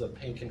towards the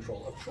pain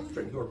control of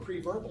children who are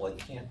pre-verbal and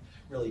can't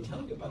really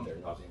tell you about their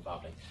nausea and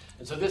vomiting.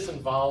 And so this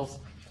involves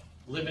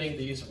limiting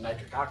the use of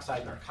nitric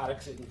oxide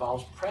narcotics. It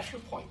involves pressure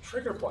point,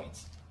 trigger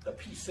points, the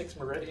P6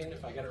 meridian,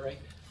 if I get it right,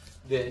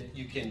 that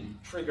you can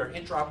trigger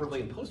intraoperatively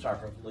and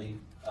postoperatively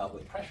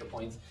with pressure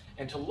points,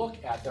 and to look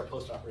at their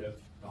postoperative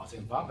nausea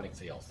and vomiting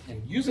scales.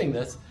 And using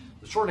this,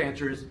 the short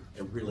answer is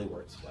it really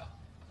works well.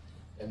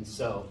 And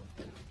so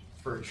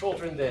for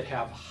children that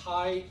have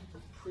high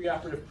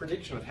preoperative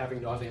prediction of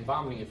having nausea and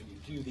vomiting, if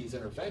you do these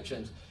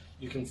interventions,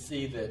 you can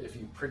see that if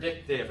you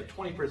predict they have a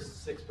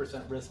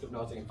 26% risk of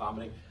nausea and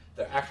vomiting,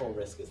 their actual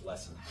risk is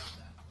less than half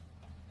that.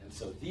 And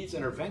so these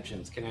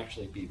interventions can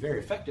actually be very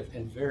effective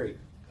and very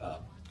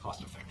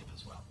cost effective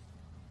as well.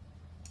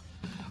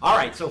 All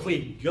right, so if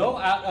we go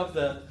out of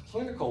the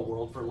clinical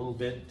world for a little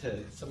bit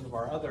to some of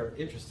our other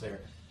interests there,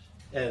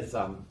 as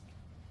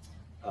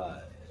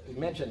we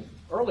mentioned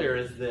earlier,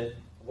 is that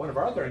one of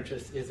our other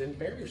interests is in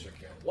barriers to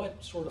care.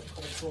 What sort of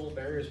cultural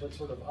barriers, what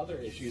sort of other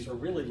issues are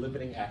really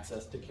limiting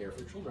access to care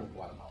for children in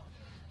Guatemala?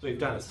 So we've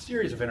done a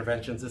series of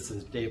interventions. This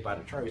is Dave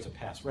Bhattacharya, who's a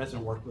past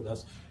resident, worked with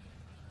us,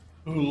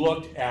 who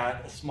looked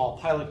at a small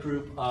pilot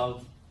group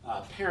of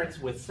parents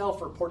with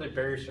self-reported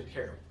barriers to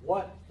care.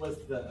 What was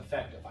the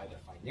effect of either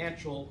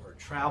financial or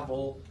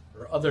travel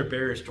or other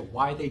barriers to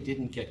why they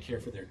didn't get care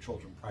for their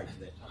children prior to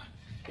that time?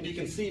 And you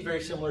can see,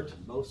 very similar to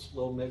most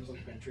low-middle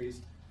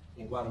countries,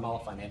 in Guatemala,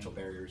 financial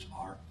barriers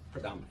are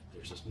predominant.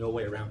 There's just no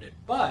way around it.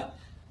 But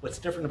what's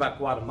different about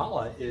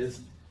Guatemala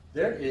is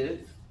there is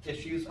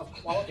issues of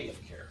quality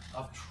of care,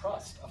 of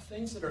trust, of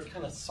things that are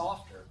kind of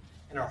softer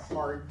and are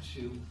hard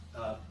to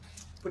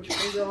put your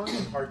finger on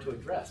and hard to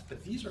address.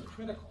 But these are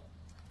critical,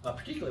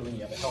 particularly when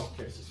you have a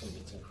healthcare system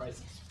that's in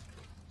crisis.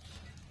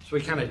 So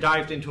we kind of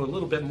dived into a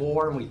little bit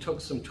more, and we took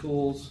some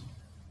tools.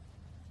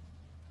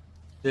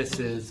 This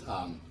is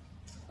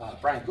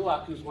Brian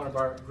Gulak, who's one of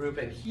our group,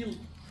 and he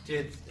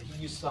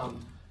used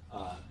some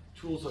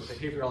tools of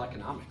behavioral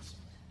economics,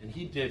 and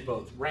he did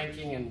both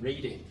ranking and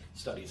rating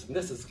studies. And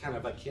this is kind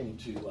of akin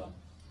to,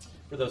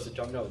 for those that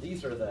don't know,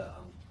 these are the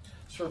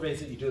surveys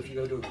that you do if you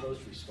go to a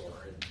grocery store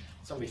and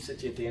somebody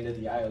sits you at the end of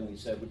the aisle and you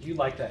said, would you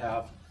like to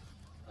have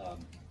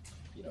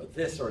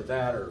this or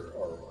that,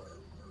 or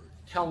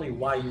tell me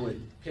why you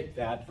would pick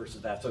that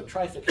versus that. So it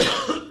tries to kind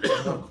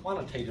of more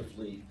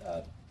quantitatively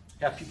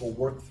have people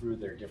work through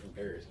their different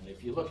barriers. And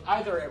if you look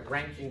either at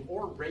ranking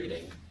or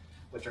rating,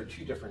 which are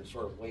two different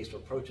sort of ways to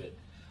approach it,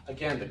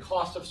 again, the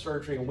cost of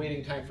surgery and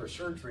waiting time for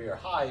surgery are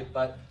high,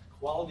 but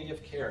quality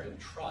of care and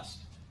trust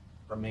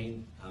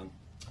remain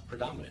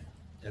predominant.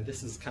 And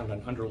this is kind of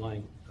an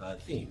underlying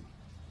theme.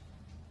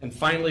 And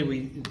finally,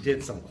 we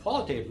did some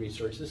qualitative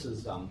research. This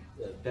is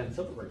Ben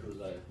Silverberg, who was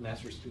a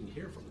master's student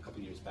here from a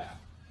couple years back,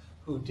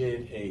 who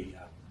did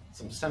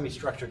some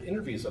semi-structured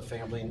interviews of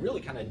family and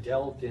really kind of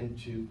delved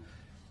into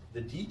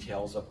the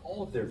details of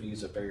all of their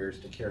views of barriers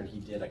to care. And he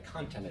did a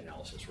content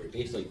analysis where he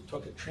basically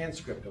took a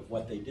transcript of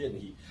what they did,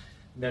 and he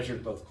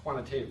measured both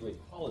quantitatively and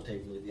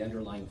qualitatively the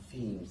underlying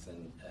themes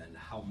and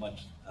how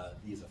much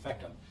these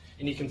affect them.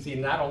 And you can see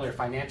not only are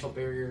financial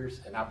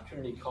barriers and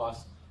opportunity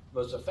costs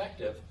most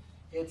effective,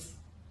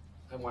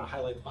 I want to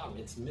highlight the bottom,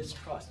 it's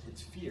mistrust,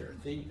 it's fear.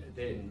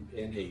 In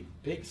a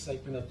big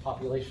segment of the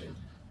population,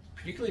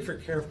 particularly for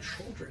care of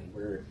children,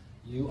 where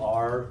you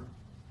are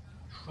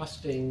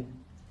trusting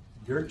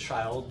your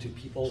child to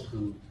people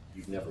who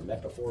you've never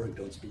met before, who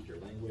don't speak your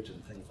language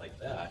and things like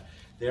that,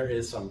 there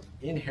is some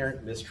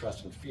inherent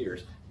mistrust and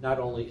fears, not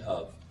only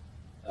of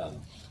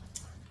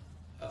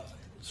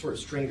sort of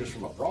strangers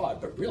from abroad,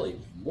 but really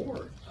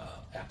more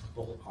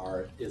applicable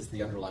is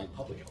the underlying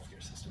public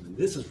healthcare system. And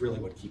this is really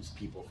what keeps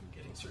people from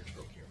getting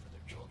surgical care for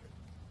their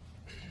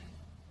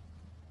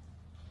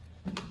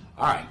children.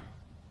 All right,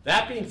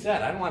 that being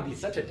said, I don't want to be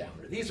such a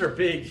downer. These are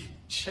big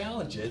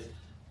challenges,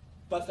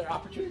 but they're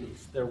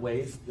opportunities. They're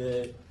ways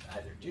that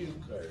either Duke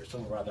or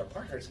some of our other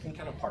partners can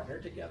kind of partner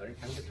together and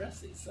kind of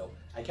address these. So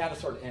I got to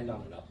sort of end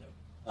on an up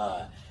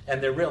note.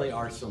 And there really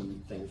are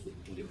some things that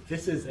we can do.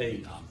 This is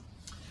a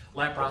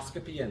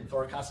laparoscopy and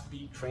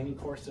thoracoscopy training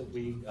course that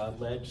we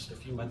led just a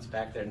few months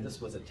back there, and this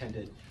was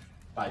attended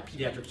by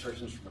pediatric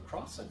surgeons from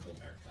across Central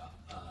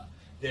America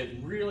that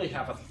really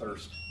have a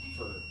thirst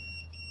for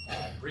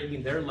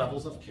bringing their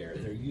levels of care,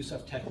 their use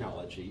of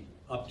technology,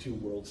 up to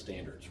world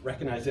standards.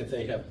 Recognize that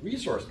they have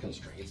resource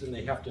constraints and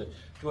they have to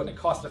do it in a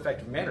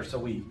cost-effective manner, so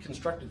we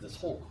constructed this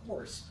whole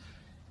course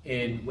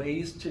in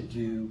ways to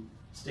do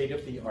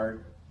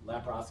state-of-the-art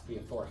laparoscopy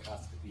and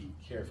thoracoscopy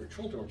care for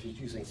children, which is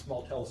using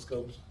small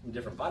telescopes and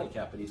different body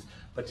cavities,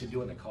 but to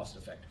do it in a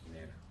cost-effective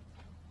manner.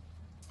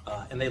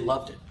 And they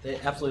loved it. They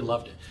absolutely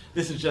loved it.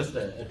 This is just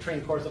a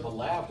training course of a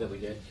lab that we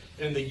did.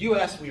 And in the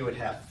US, we would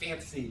have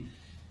fancy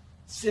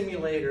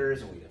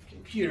simulators, and we'd have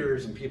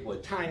computers, and people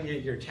would time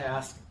your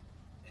task.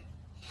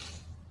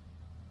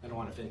 I don't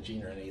want to offend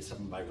Gene or any of some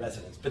of my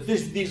residents, but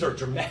these are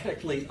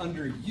dramatically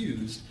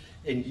underused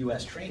in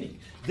US training.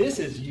 This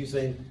is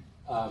using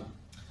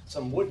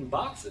some wooden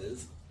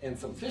boxes and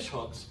some fish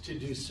hooks to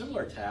do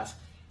similar tasks.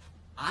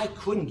 I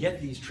couldn't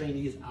get these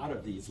trainees out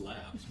of these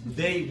labs.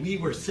 We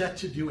were set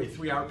to do a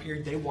 3-hour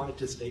period. They wanted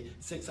to stay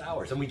 6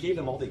 hours, and we gave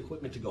them all the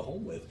equipment to go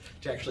home with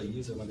to actually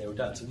use it when they were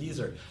done. So these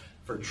are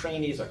for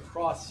trainees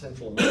across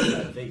Central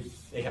America.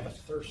 They have a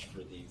thirst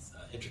for these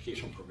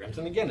educational programs.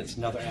 And again, it's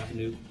another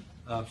avenue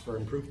for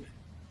improvement.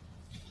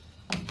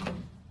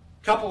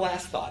 Couple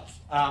last thoughts.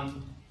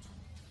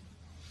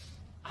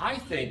 I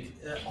think,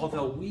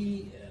 although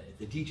we,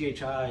 the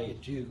DGHI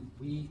at Duke,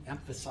 we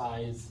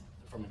emphasize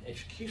from an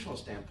educational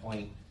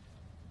standpoint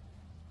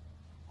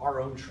our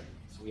own training.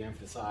 So we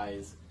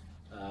emphasize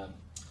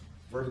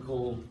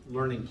vertical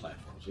learning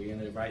platforms. We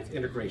emphasize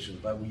integration,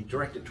 but we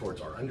direct it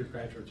towards our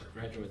undergraduates, our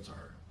graduates,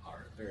 our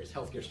various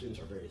healthcare students,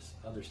 our various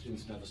other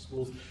students in other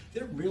schools.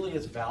 There really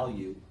is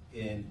value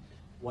in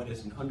what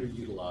is an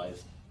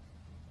underutilized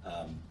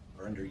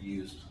or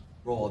underused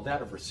role of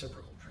that of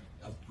reciprocal training,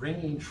 of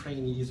bringing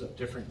trainees of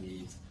different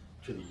needs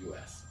to the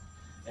US.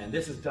 And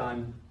this is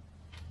done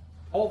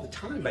all the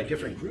time by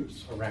different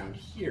groups around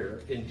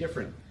here in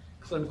different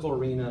clinical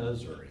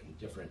arenas or in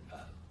different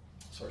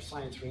sort of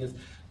science arenas,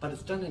 but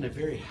it's done in a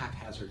very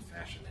haphazard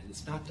fashion, and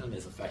it's not done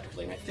as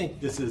effectively. And I think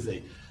this is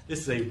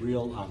a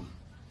real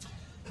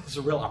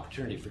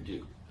opportunity for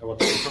Duke. Well,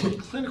 from a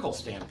clinical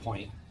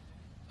standpoint,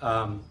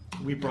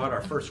 we brought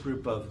our first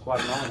group of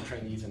Guatemalan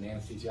trainees in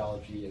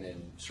anesthesiology and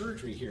in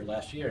surgery here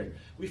last year, and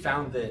we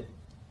found that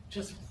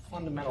just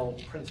fundamental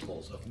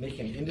principles of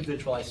making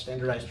individualized,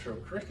 standardized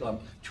curriculum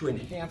to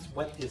enhance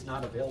what is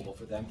not available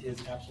for them is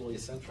absolutely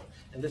essential.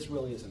 And this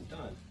really isn't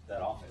done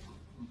that often.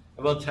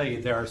 I will tell you,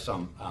 there's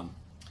some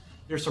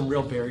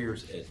real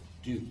barriers at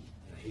Duke,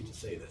 and I hate to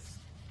say this,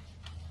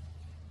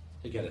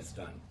 to get us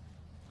done.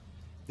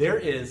 There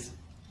is,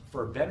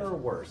 for better or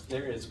worse,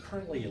 there is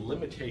currently a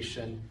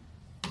limitation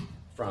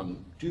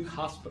from Duke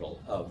Hospital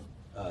of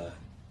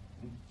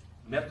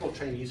medical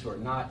trainees who are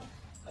not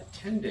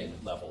attending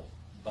level,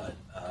 but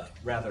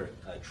rather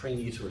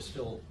trainees who are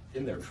still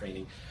in their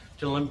training,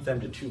 to limit them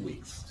to 2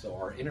 weeks. So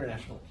our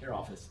international care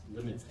office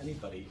limits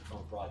anybody from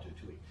abroad to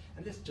 2 weeks.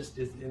 And this just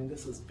is, and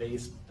this is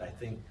based, I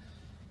think,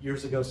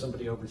 years ago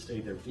somebody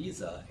overstayed their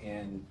visa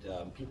and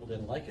people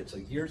didn't like it. So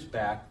years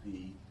back,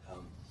 the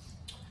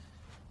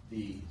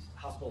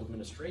hospital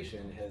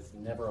administration has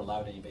never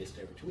allowed anybody to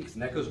stay over 2 weeks.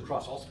 And that goes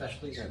across all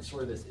specialties, and it's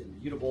sort of this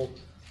immutable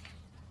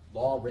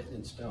law written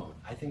in stone.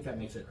 I think that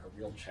makes it a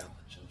real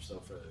challenge. And so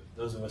for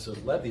those of us who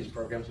have led these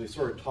programs, we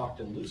sort of talked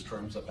in loose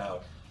terms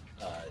about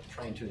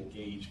trying to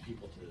engage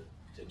people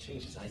to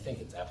change this. And I think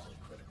it's absolutely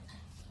critical.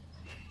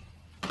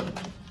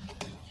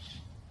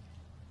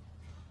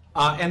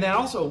 And then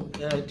also,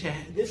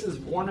 this is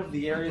one of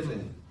the areas,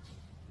 and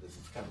this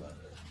is kind of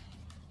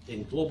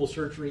in global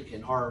surgery,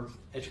 in our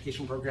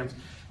education programs,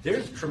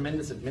 there's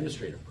tremendous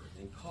administrative burden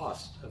and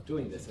cost of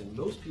doing this. And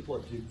most people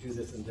do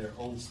this in their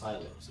own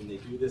silos, and they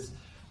do this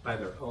by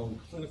their own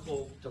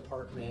clinical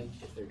department,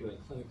 if they're doing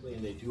clinically,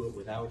 and they do it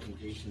without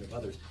engagement of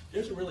others.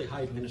 There's a really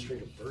high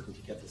administrative burden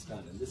to get this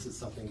done, and this is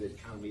something that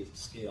economies of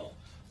scale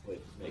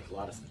would make a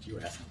lot of sense. You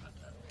were asking about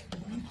that.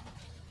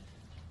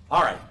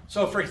 All right,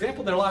 so for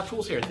example, there are a lot of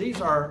tools here.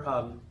 These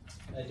are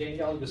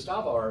Danielle and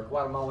Gustavo, our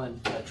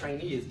Guatemalan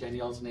trainees.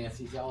 Danielle's an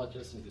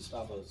anesthesiologist and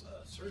Gustavo's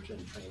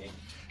surgeon training.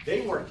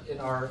 They work in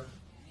our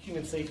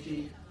human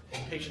safety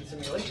and patient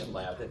simulation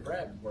lab that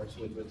Brad works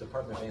with the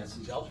Department of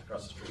Anesthesiology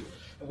across the street.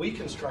 And we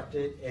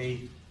constructed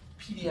a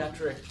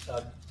pediatric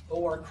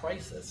OR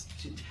crisis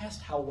to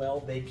test how well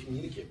they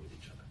communicate with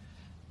each other.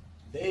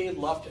 They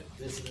loved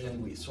it.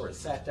 And we sort of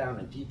sat down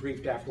and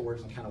debriefed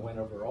afterwards and kind of went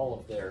over all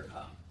of their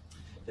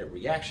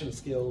reaction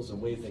skills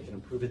and ways they can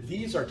improve it.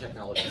 These are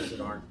technologies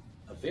that aren't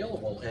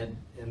available,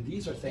 and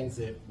these are things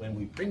that when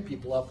we bring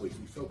people up, if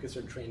we focus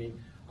our training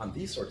on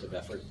these sorts of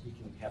efforts, we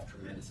can have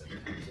tremendous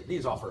impact. So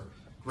these offer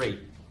great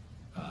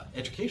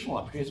educational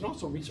opportunities and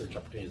also research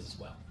opportunities as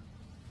well.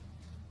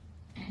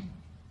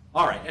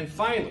 All right, and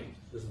finally,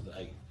 this is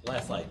the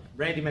last slide.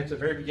 Randy mentioned at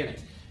the very beginning.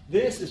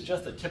 This is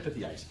just the tip of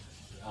the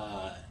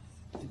iceberg.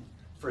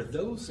 For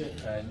those,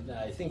 and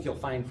I think you'll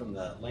find from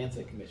the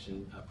Lancet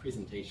Commission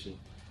presentation,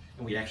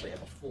 and we actually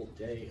have a full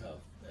day of,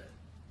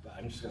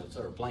 I'm just going to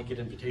sort of blanket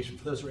invitation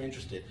for those who are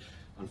interested.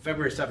 On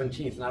February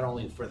 17th, not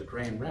only for the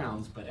grand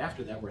rounds, but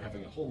after that, we're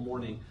having a whole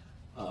morning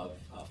of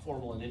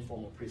formal and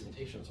informal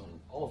presentations on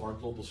all of our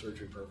global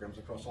surgery programs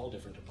across all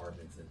different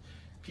departments. And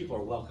people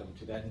are welcome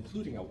to that,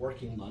 including a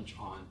working lunch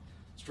on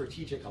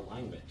strategic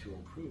alignment to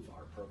improve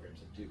our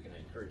programs at Duke, and I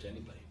encourage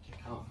anybody to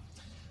come.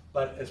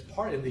 But as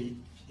part of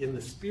in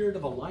the spirit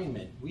of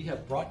alignment, we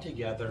have brought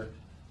together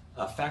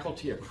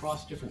faculty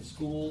across different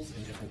schools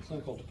and different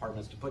clinical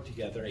departments to put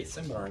together a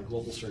seminar on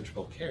global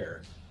surgical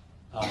care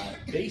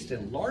based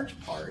in large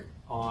part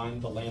on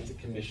the Lancet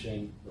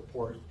Commission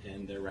report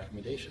and their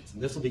recommendations.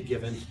 And this will be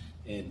given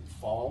in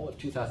fall of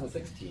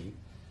 2016,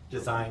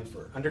 designed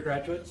for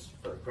undergraduates,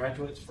 for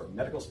graduates, for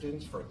medical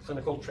students, for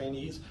clinical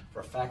trainees,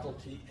 for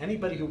faculty,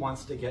 anybody who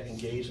wants to get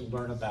engaged and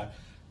learn about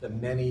the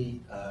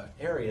many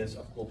areas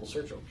of global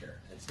surgical care.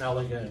 It's not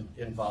only going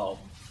to involve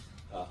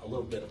a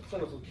little bit of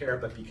clinical care,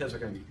 but because they're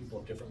going to be people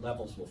at different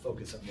levels, we'll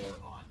focus it more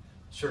on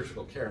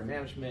surgical care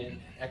management,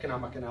 and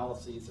economic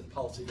analyses, and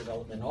policy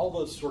development, all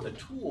those sort of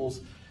tools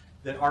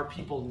that our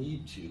people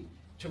need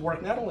to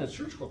work not only in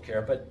surgical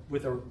care, but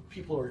with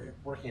people who are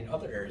working in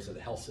other areas of the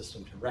health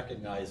system to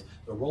recognize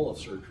the role of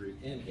surgery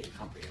in a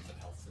comprehensive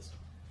health system.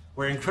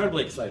 We're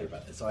incredibly excited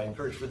about this, so I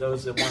encourage for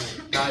those that want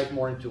to dive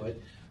more into it,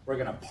 we're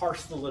going to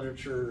parse the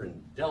literature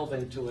and delve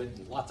into it,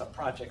 and lots of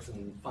projects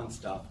and fun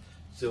stuff.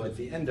 So at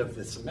the end of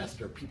the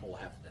semester, people will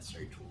have the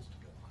necessary tools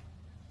to go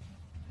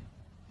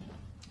on.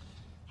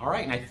 All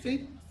right, and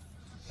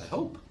I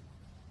hope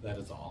that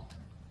is all.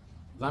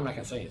 I'm not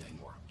going to say anything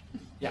more.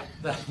 Yeah,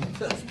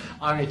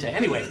 I'm going to tell you.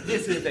 Anyway,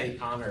 this is an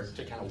honor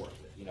to kind of work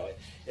with. You know,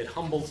 it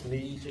humbles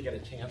me to get a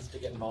chance to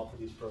get involved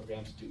with these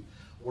programs, to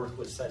work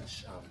with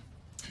such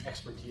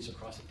expertise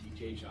across the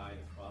DJHI and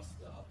across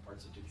the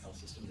parts of the Duke Health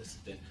System. This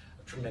has been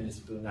a tremendous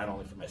boon, not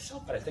only for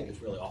myself, but I think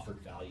it's really offered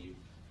value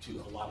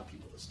to a lot of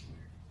people in this community.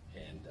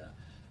 And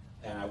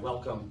And I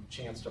welcome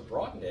chance to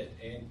broaden it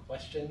and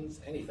questions,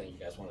 anything you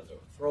guys want to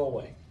throw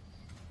away.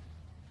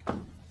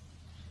 Don't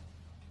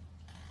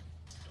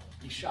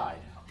be shy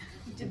now.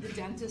 Did the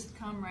dentist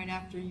come right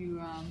after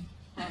you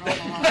brought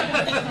all the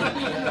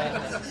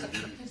lines?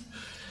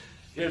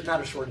 There's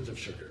not a shortage of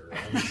sugar.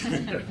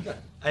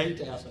 I hate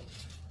to ask,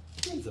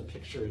 there's a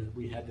picture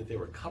we had that they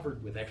were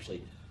covered with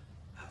actually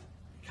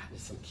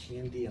some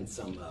candy and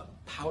some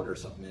powder or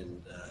something,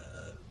 and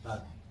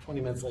about 20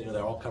 minutes later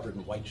they're all covered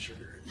in white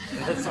sugar.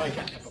 So I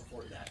got that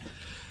before that.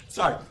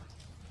 Sorry.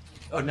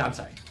 Oh, no, I'm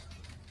sorry.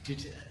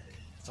 Did you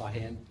saw a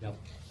hand? No.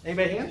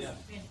 Anybody hands?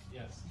 Yeah.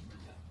 Yes.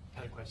 I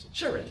had a question.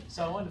 Sure, Randy.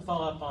 So I wanted to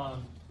follow up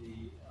on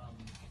the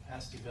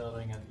capacity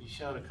building, and you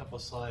showed a couple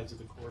of slides of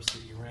the course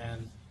that you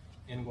ran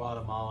in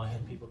Guatemala,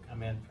 had people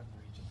come in from the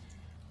region.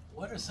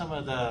 What are some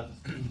of the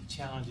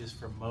challenges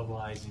for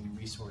mobilizing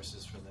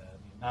resources for that?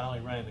 I mean, not only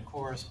running the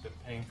course, but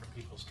paying for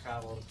people's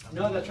travel to come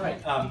in? No, that's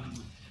right.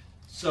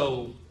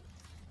 So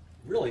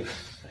really,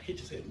 I hate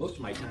to say it, most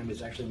of my time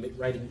is actually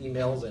writing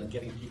emails and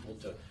getting people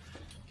to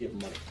give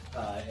money.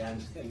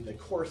 And the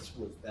course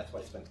was, that's why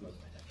I spent most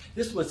of my time.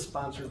 This was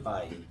sponsored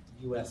by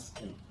U.S.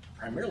 and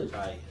primarily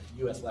by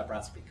U.S.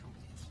 laparoscopy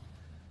companies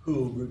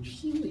who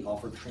routinely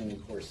offer training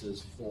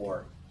courses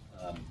for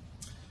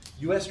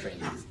U.S.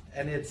 trainees.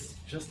 And it's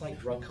just like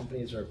drug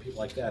companies or people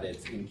like that.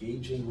 It's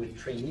engaging with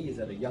trainees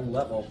at a young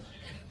level,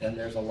 and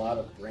there's a lot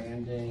of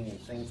branding and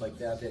things like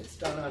that. It's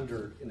done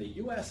under, in the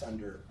U.S.,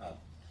 under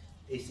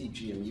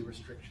ACGME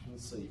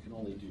restrictions, so you can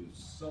only do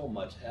so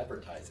much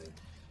advertising.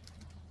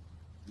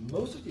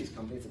 Most of these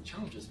companies, the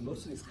challenge is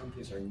most of these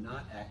companies are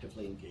not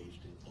actively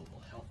engaged in global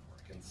health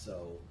work, and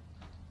so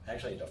I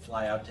actually had to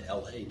fly out to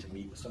LA to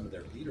meet with some of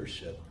their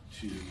leadership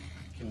to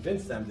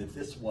convince them that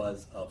this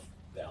was of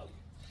value.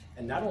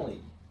 And not only,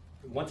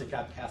 once it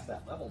got past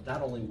that level,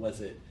 not only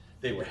was it,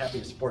 they were happy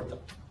to support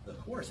the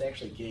course, they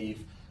actually gave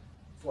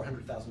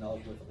 $400,000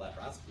 worth of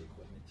laparoscopy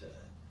equipment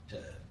to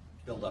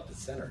build up the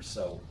center.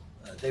 So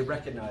they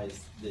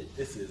recognize that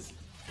this is,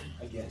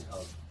 again,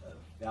 of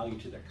value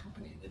to their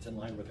company. It's in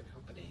line with the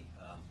company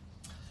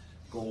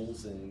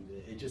goals, and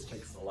it just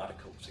takes a lot of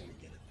coaching to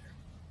get it there.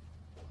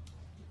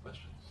 Any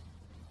questions?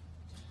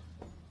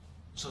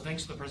 So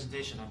thanks for the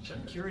presentation.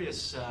 I'm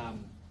curious,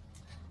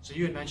 so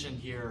you had mentioned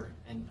here,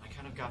 and I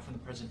kind of got from the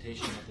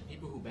presentation, that the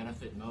people who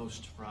benefit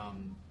most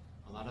from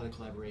a lot of the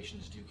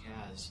collaborations Duke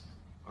has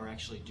are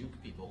actually Duke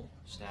people,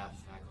 staff,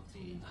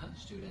 faculty,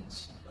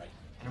 students. Right.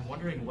 And I'm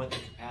wondering what the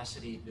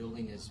capacity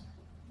building is,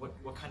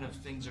 what kind of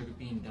things are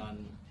being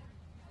done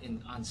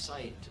on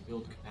site to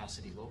build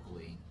capacity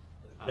locally?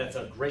 That's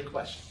a great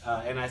question.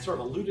 And I sort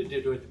of alluded to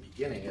it at the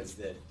beginning, is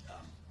that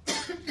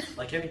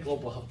like any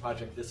global health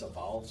project, this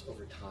evolves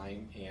over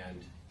time,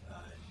 and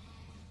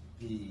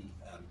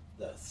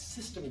the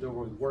system that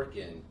we work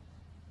in,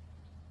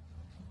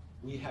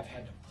 we have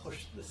had to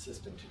push the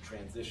system to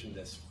transition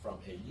this from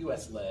a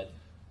US-led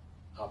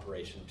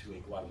operation to a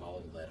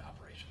Guatemalan-led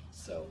operation.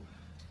 So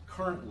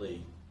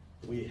currently,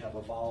 we have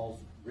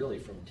evolved really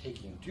from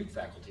taking Duke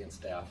faculty and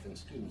staff and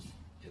students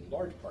in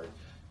large part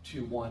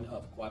to one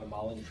of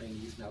Guatemalan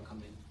trainees now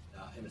come in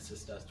and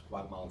assist us,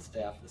 Guatemalan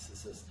staff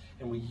assist us,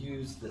 and we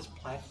use this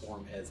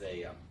platform as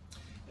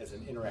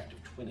an interactive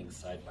twinning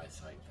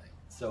side-by-side thing.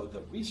 So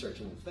the research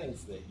and the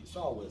things that you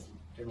saw was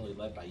generally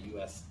led by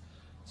US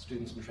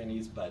students and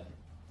trainees, but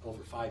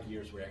over 5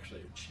 years we're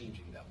actually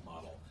changing that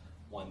model,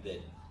 one that,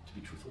 to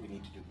be truthful, we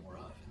need to do more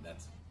of, and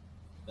that's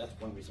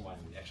one reason why I'm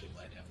actually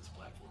glad to have this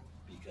platform,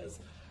 because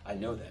I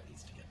know that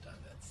needs to get done.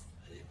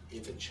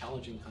 It's a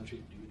challenging country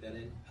to do that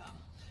in,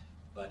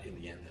 but in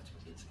the end, that's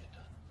what needs to get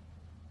done.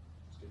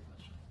 That's a good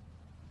question.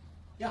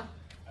 Yeah?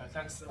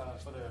 Thanks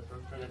for the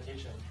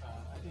presentation.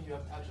 I think you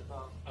have touched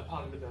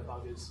upon a little bit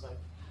about this, but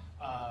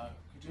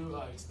could you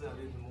explain a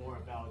little more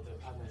about the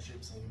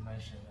partnerships that you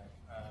mentioned?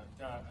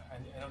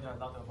 I know there are a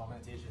lot of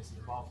organizations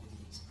involved in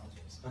these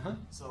projects.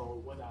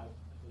 So what are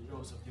the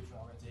roles of different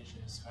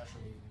organizations,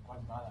 especially in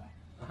Guatemala?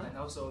 And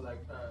also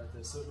like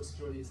the Social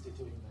Security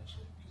Institute you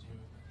mentioned. Could you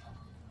talk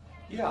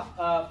about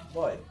that? Yeah,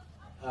 boy.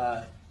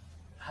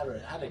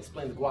 How to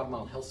explain the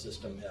Guatemalan health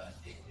system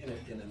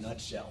in a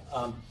nutshell.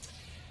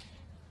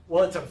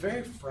 Well, it's a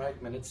very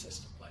fragmented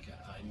system, like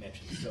I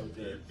mentioned. So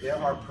there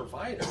are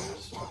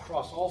providers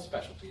across all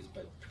specialties,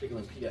 but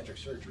particularly in pediatric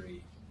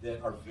surgery,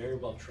 that are very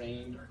well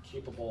trained, are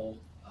capable,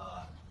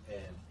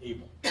 and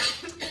able.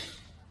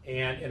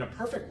 And in a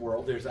perfect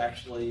world, there's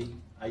actually,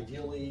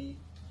 ideally,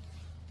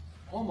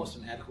 almost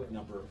an adequate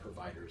number of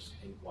providers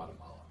in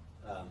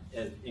Guatemala,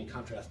 in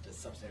contrast to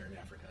sub-Saharan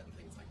Africa and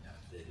things like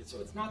that. So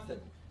it's not the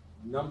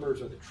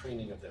numbers or the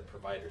training of the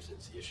providers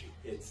that's the issue,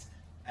 it's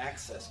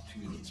access to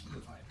these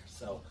providers.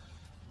 So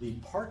the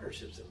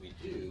partnerships that we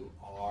do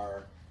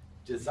are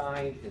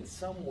designed in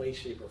some way,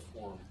 shape, or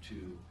form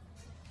to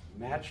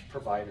match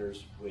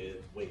providers with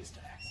ways to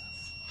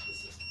access the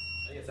system.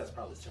 I guess that's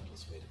probably the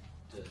simplest way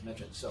to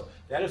mention it. So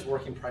that is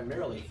working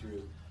primarily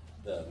through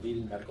the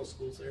leading medical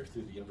schools there,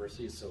 through the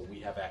universities, so we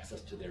have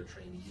access to their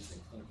trainees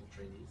and clinical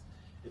trainees.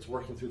 It's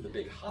working through the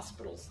big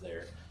hospitals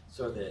there,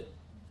 so that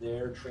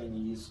their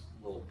trainees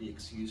will be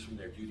excused from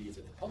their duties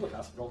at the public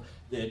hospital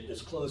that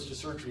is closed to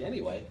surgery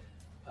anyway,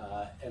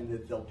 and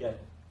that they'll get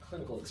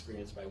clinical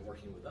experience by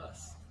working with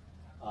us.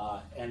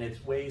 And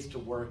it's ways to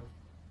work.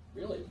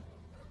 Really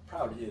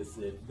proud is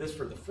that this,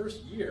 for the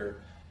first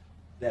year,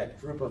 that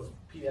group of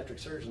pediatric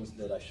surgeons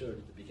that I showed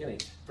at the beginning,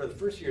 for the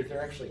first year,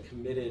 they're actually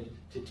committed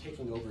to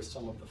taking over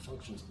some of the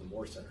functions of the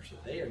Moore Center. So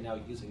they are now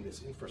using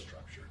this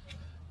infrastructure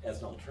as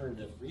an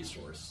alternative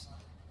resource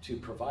to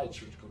provide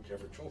surgical care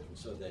for children,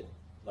 so that,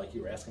 like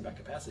you were asking about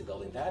capacity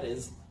building, that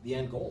is the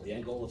end goal. The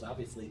end goal is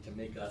obviously to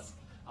make us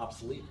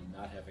obsolete and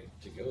not having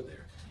to go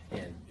there.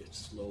 And it's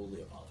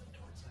slowly evolving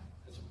towards that.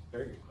 That's a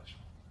very good question.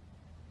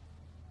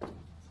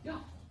 Yeah.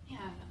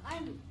 Yeah,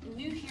 I'm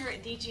new here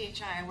at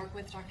DGHI. I work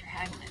with Dr.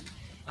 Haglund.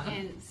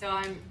 And so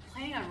I'm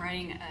planning on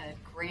writing a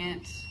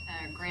grants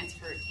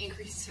for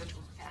increased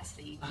surgical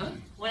capacity.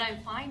 What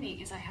I'm finding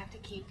is I have to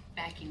keep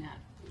backing up.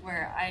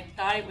 Where I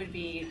thought it would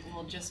be,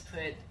 we'll just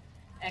put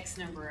X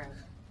number of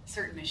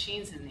certain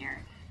machines in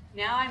there.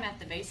 Now I'm at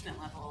the basement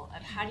level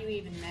of how do you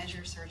even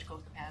measure surgical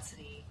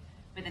capacity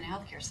within a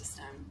healthcare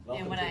system.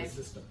 Welcome and what to the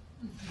system.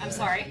 I'm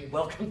sorry?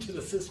 Welcome to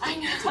the system. I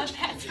know, that's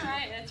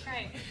right, that's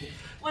right.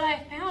 What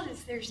I found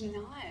is there's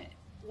not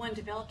one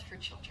developed for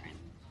children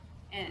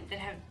and that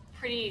have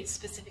pretty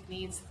specific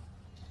needs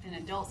than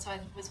adults, so I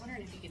was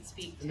wondering if you could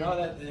speak to No,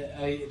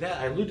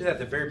 I alluded to that at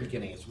the very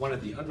beginning. It's one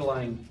of the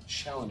underlying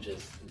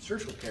challenges in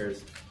surgical care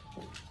is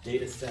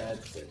data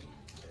sets and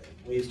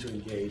ways to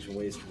engage and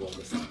ways to roll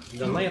this out.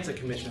 The Lancet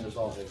Commission has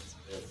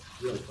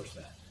really pushed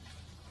that.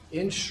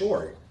 In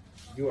short,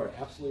 you are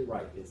absolutely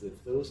right, is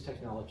that those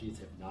technologies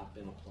have not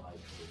been applied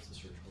towards the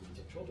surgical needs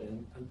of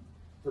children. And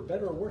for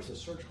better or worse, the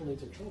surgical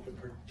needs of children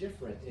are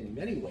different in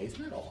many ways,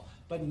 not all,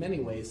 but in many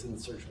ways than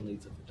the surgical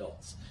needs of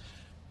adults.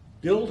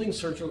 Building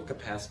surgical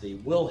capacity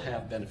will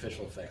have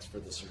beneficial effects for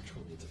the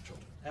surgical needs of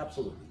children.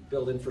 Absolutely. You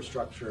build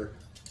infrastructure,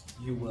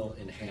 you will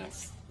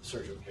enhance the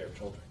surgical care of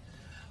children.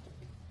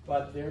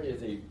 But there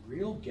is a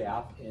real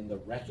gap in the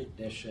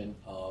recognition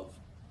of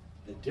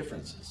the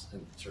differences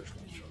in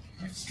surgical needs of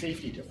children, of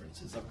safety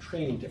differences, of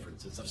training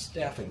differences, of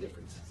staffing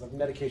differences, of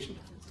medication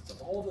differences,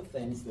 of all the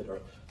things that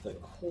are the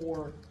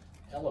core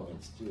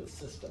elements to a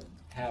system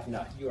have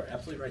not, you are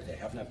absolutely right, they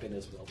have not been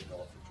as well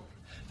developed for children.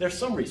 There's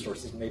some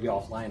resources, maybe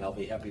offline, I'll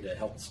be happy to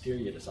help steer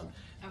you to some.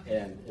 Okay.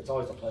 And it's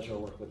always a pleasure to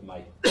work with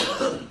Mike.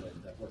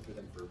 I've worked with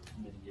him for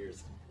many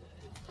years.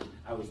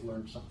 I always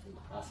learned something from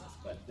the process,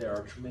 but there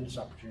are tremendous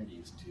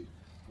opportunities to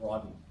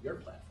broaden your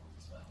platform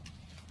as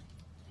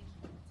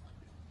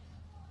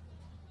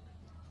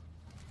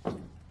well.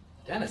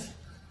 Dennis.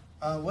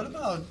 What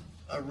about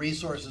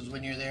resources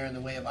when you're there in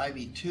the way of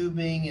IV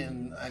tubing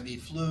and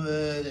IV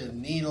fluid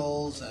and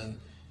needles and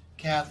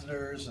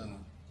catheters and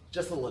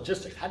Just the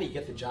logistics. How do you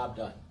get the job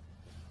done?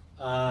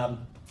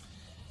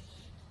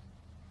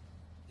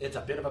 It's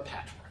a bit of a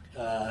patchwork.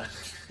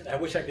 I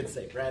wish I could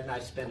say. Brad and I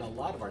spend a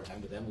lot of our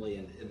time with Emily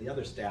and the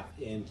other staff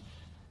in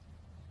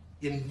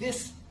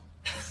this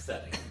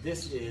setting.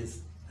 This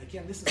is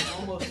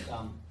almost,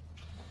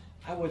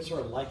 I would sort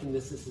of liken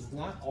this is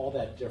not all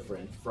that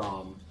different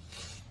from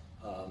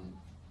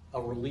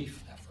a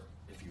relief effort,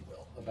 if you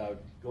will,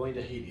 about going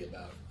to Haiti,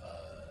 about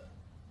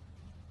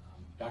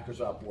Doctors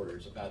Without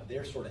Borders, about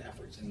their sort of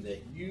efforts, and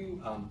that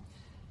you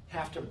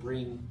have to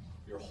bring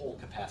your whole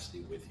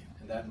capacity with you,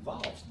 and that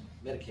involves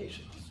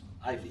medications,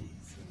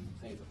 IVs, and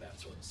things of that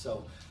sort.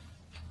 So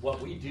what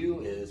we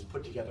do is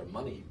put together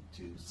money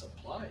to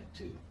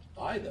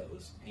buy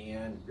those,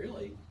 and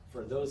really,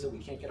 for those that we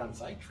can't get on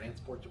site,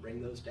 transport to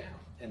bring those down.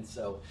 And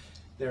so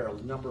there are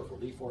a number of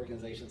relief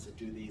organizations that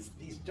do these.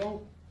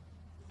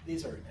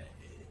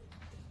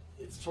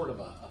 It's sort of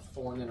a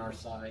thorn in our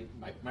side.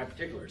 My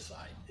particular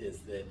side is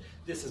that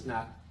this is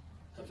not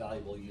a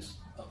valuable use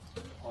of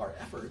our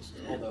efforts,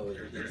 although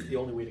it's the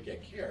only way to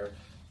get care.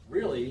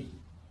 Really,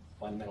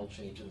 fundamental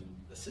change in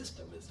the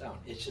system is down.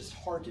 It's just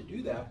hard to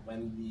do that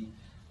when the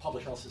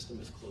public health system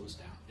is closed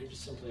down. There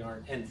just simply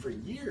aren't. And for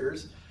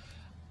years,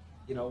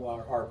 you know,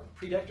 our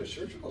pediatric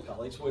surgical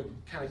colleagues would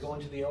kind of go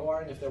into the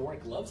OR, and if there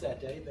weren't gloves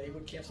that day, they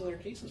would cancel their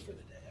cases for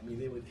the day. I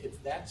mean, it's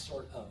that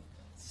sort of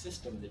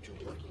system that you're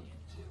working into.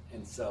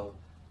 And so,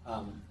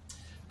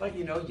 but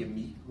you know, you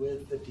meet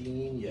with the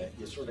dean,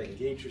 you sort of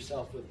engage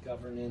yourself with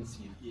governance,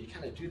 you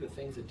kind of do the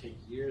things that take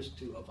years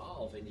to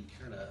evolve, and you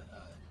kind of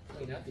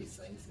point out these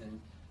things, and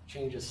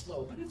change is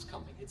slow, but it's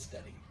coming, it's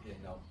steady, you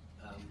know.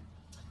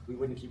 We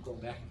wouldn't keep going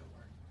back into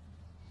work.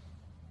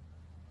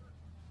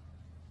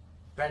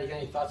 Brad, you got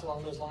any thoughts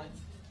along those lines?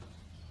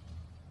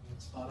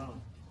 it's spot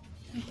on.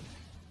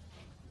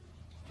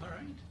 All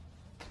right.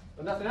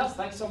 Well, nothing else,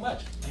 thanks so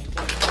much. Thank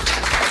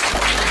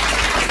you.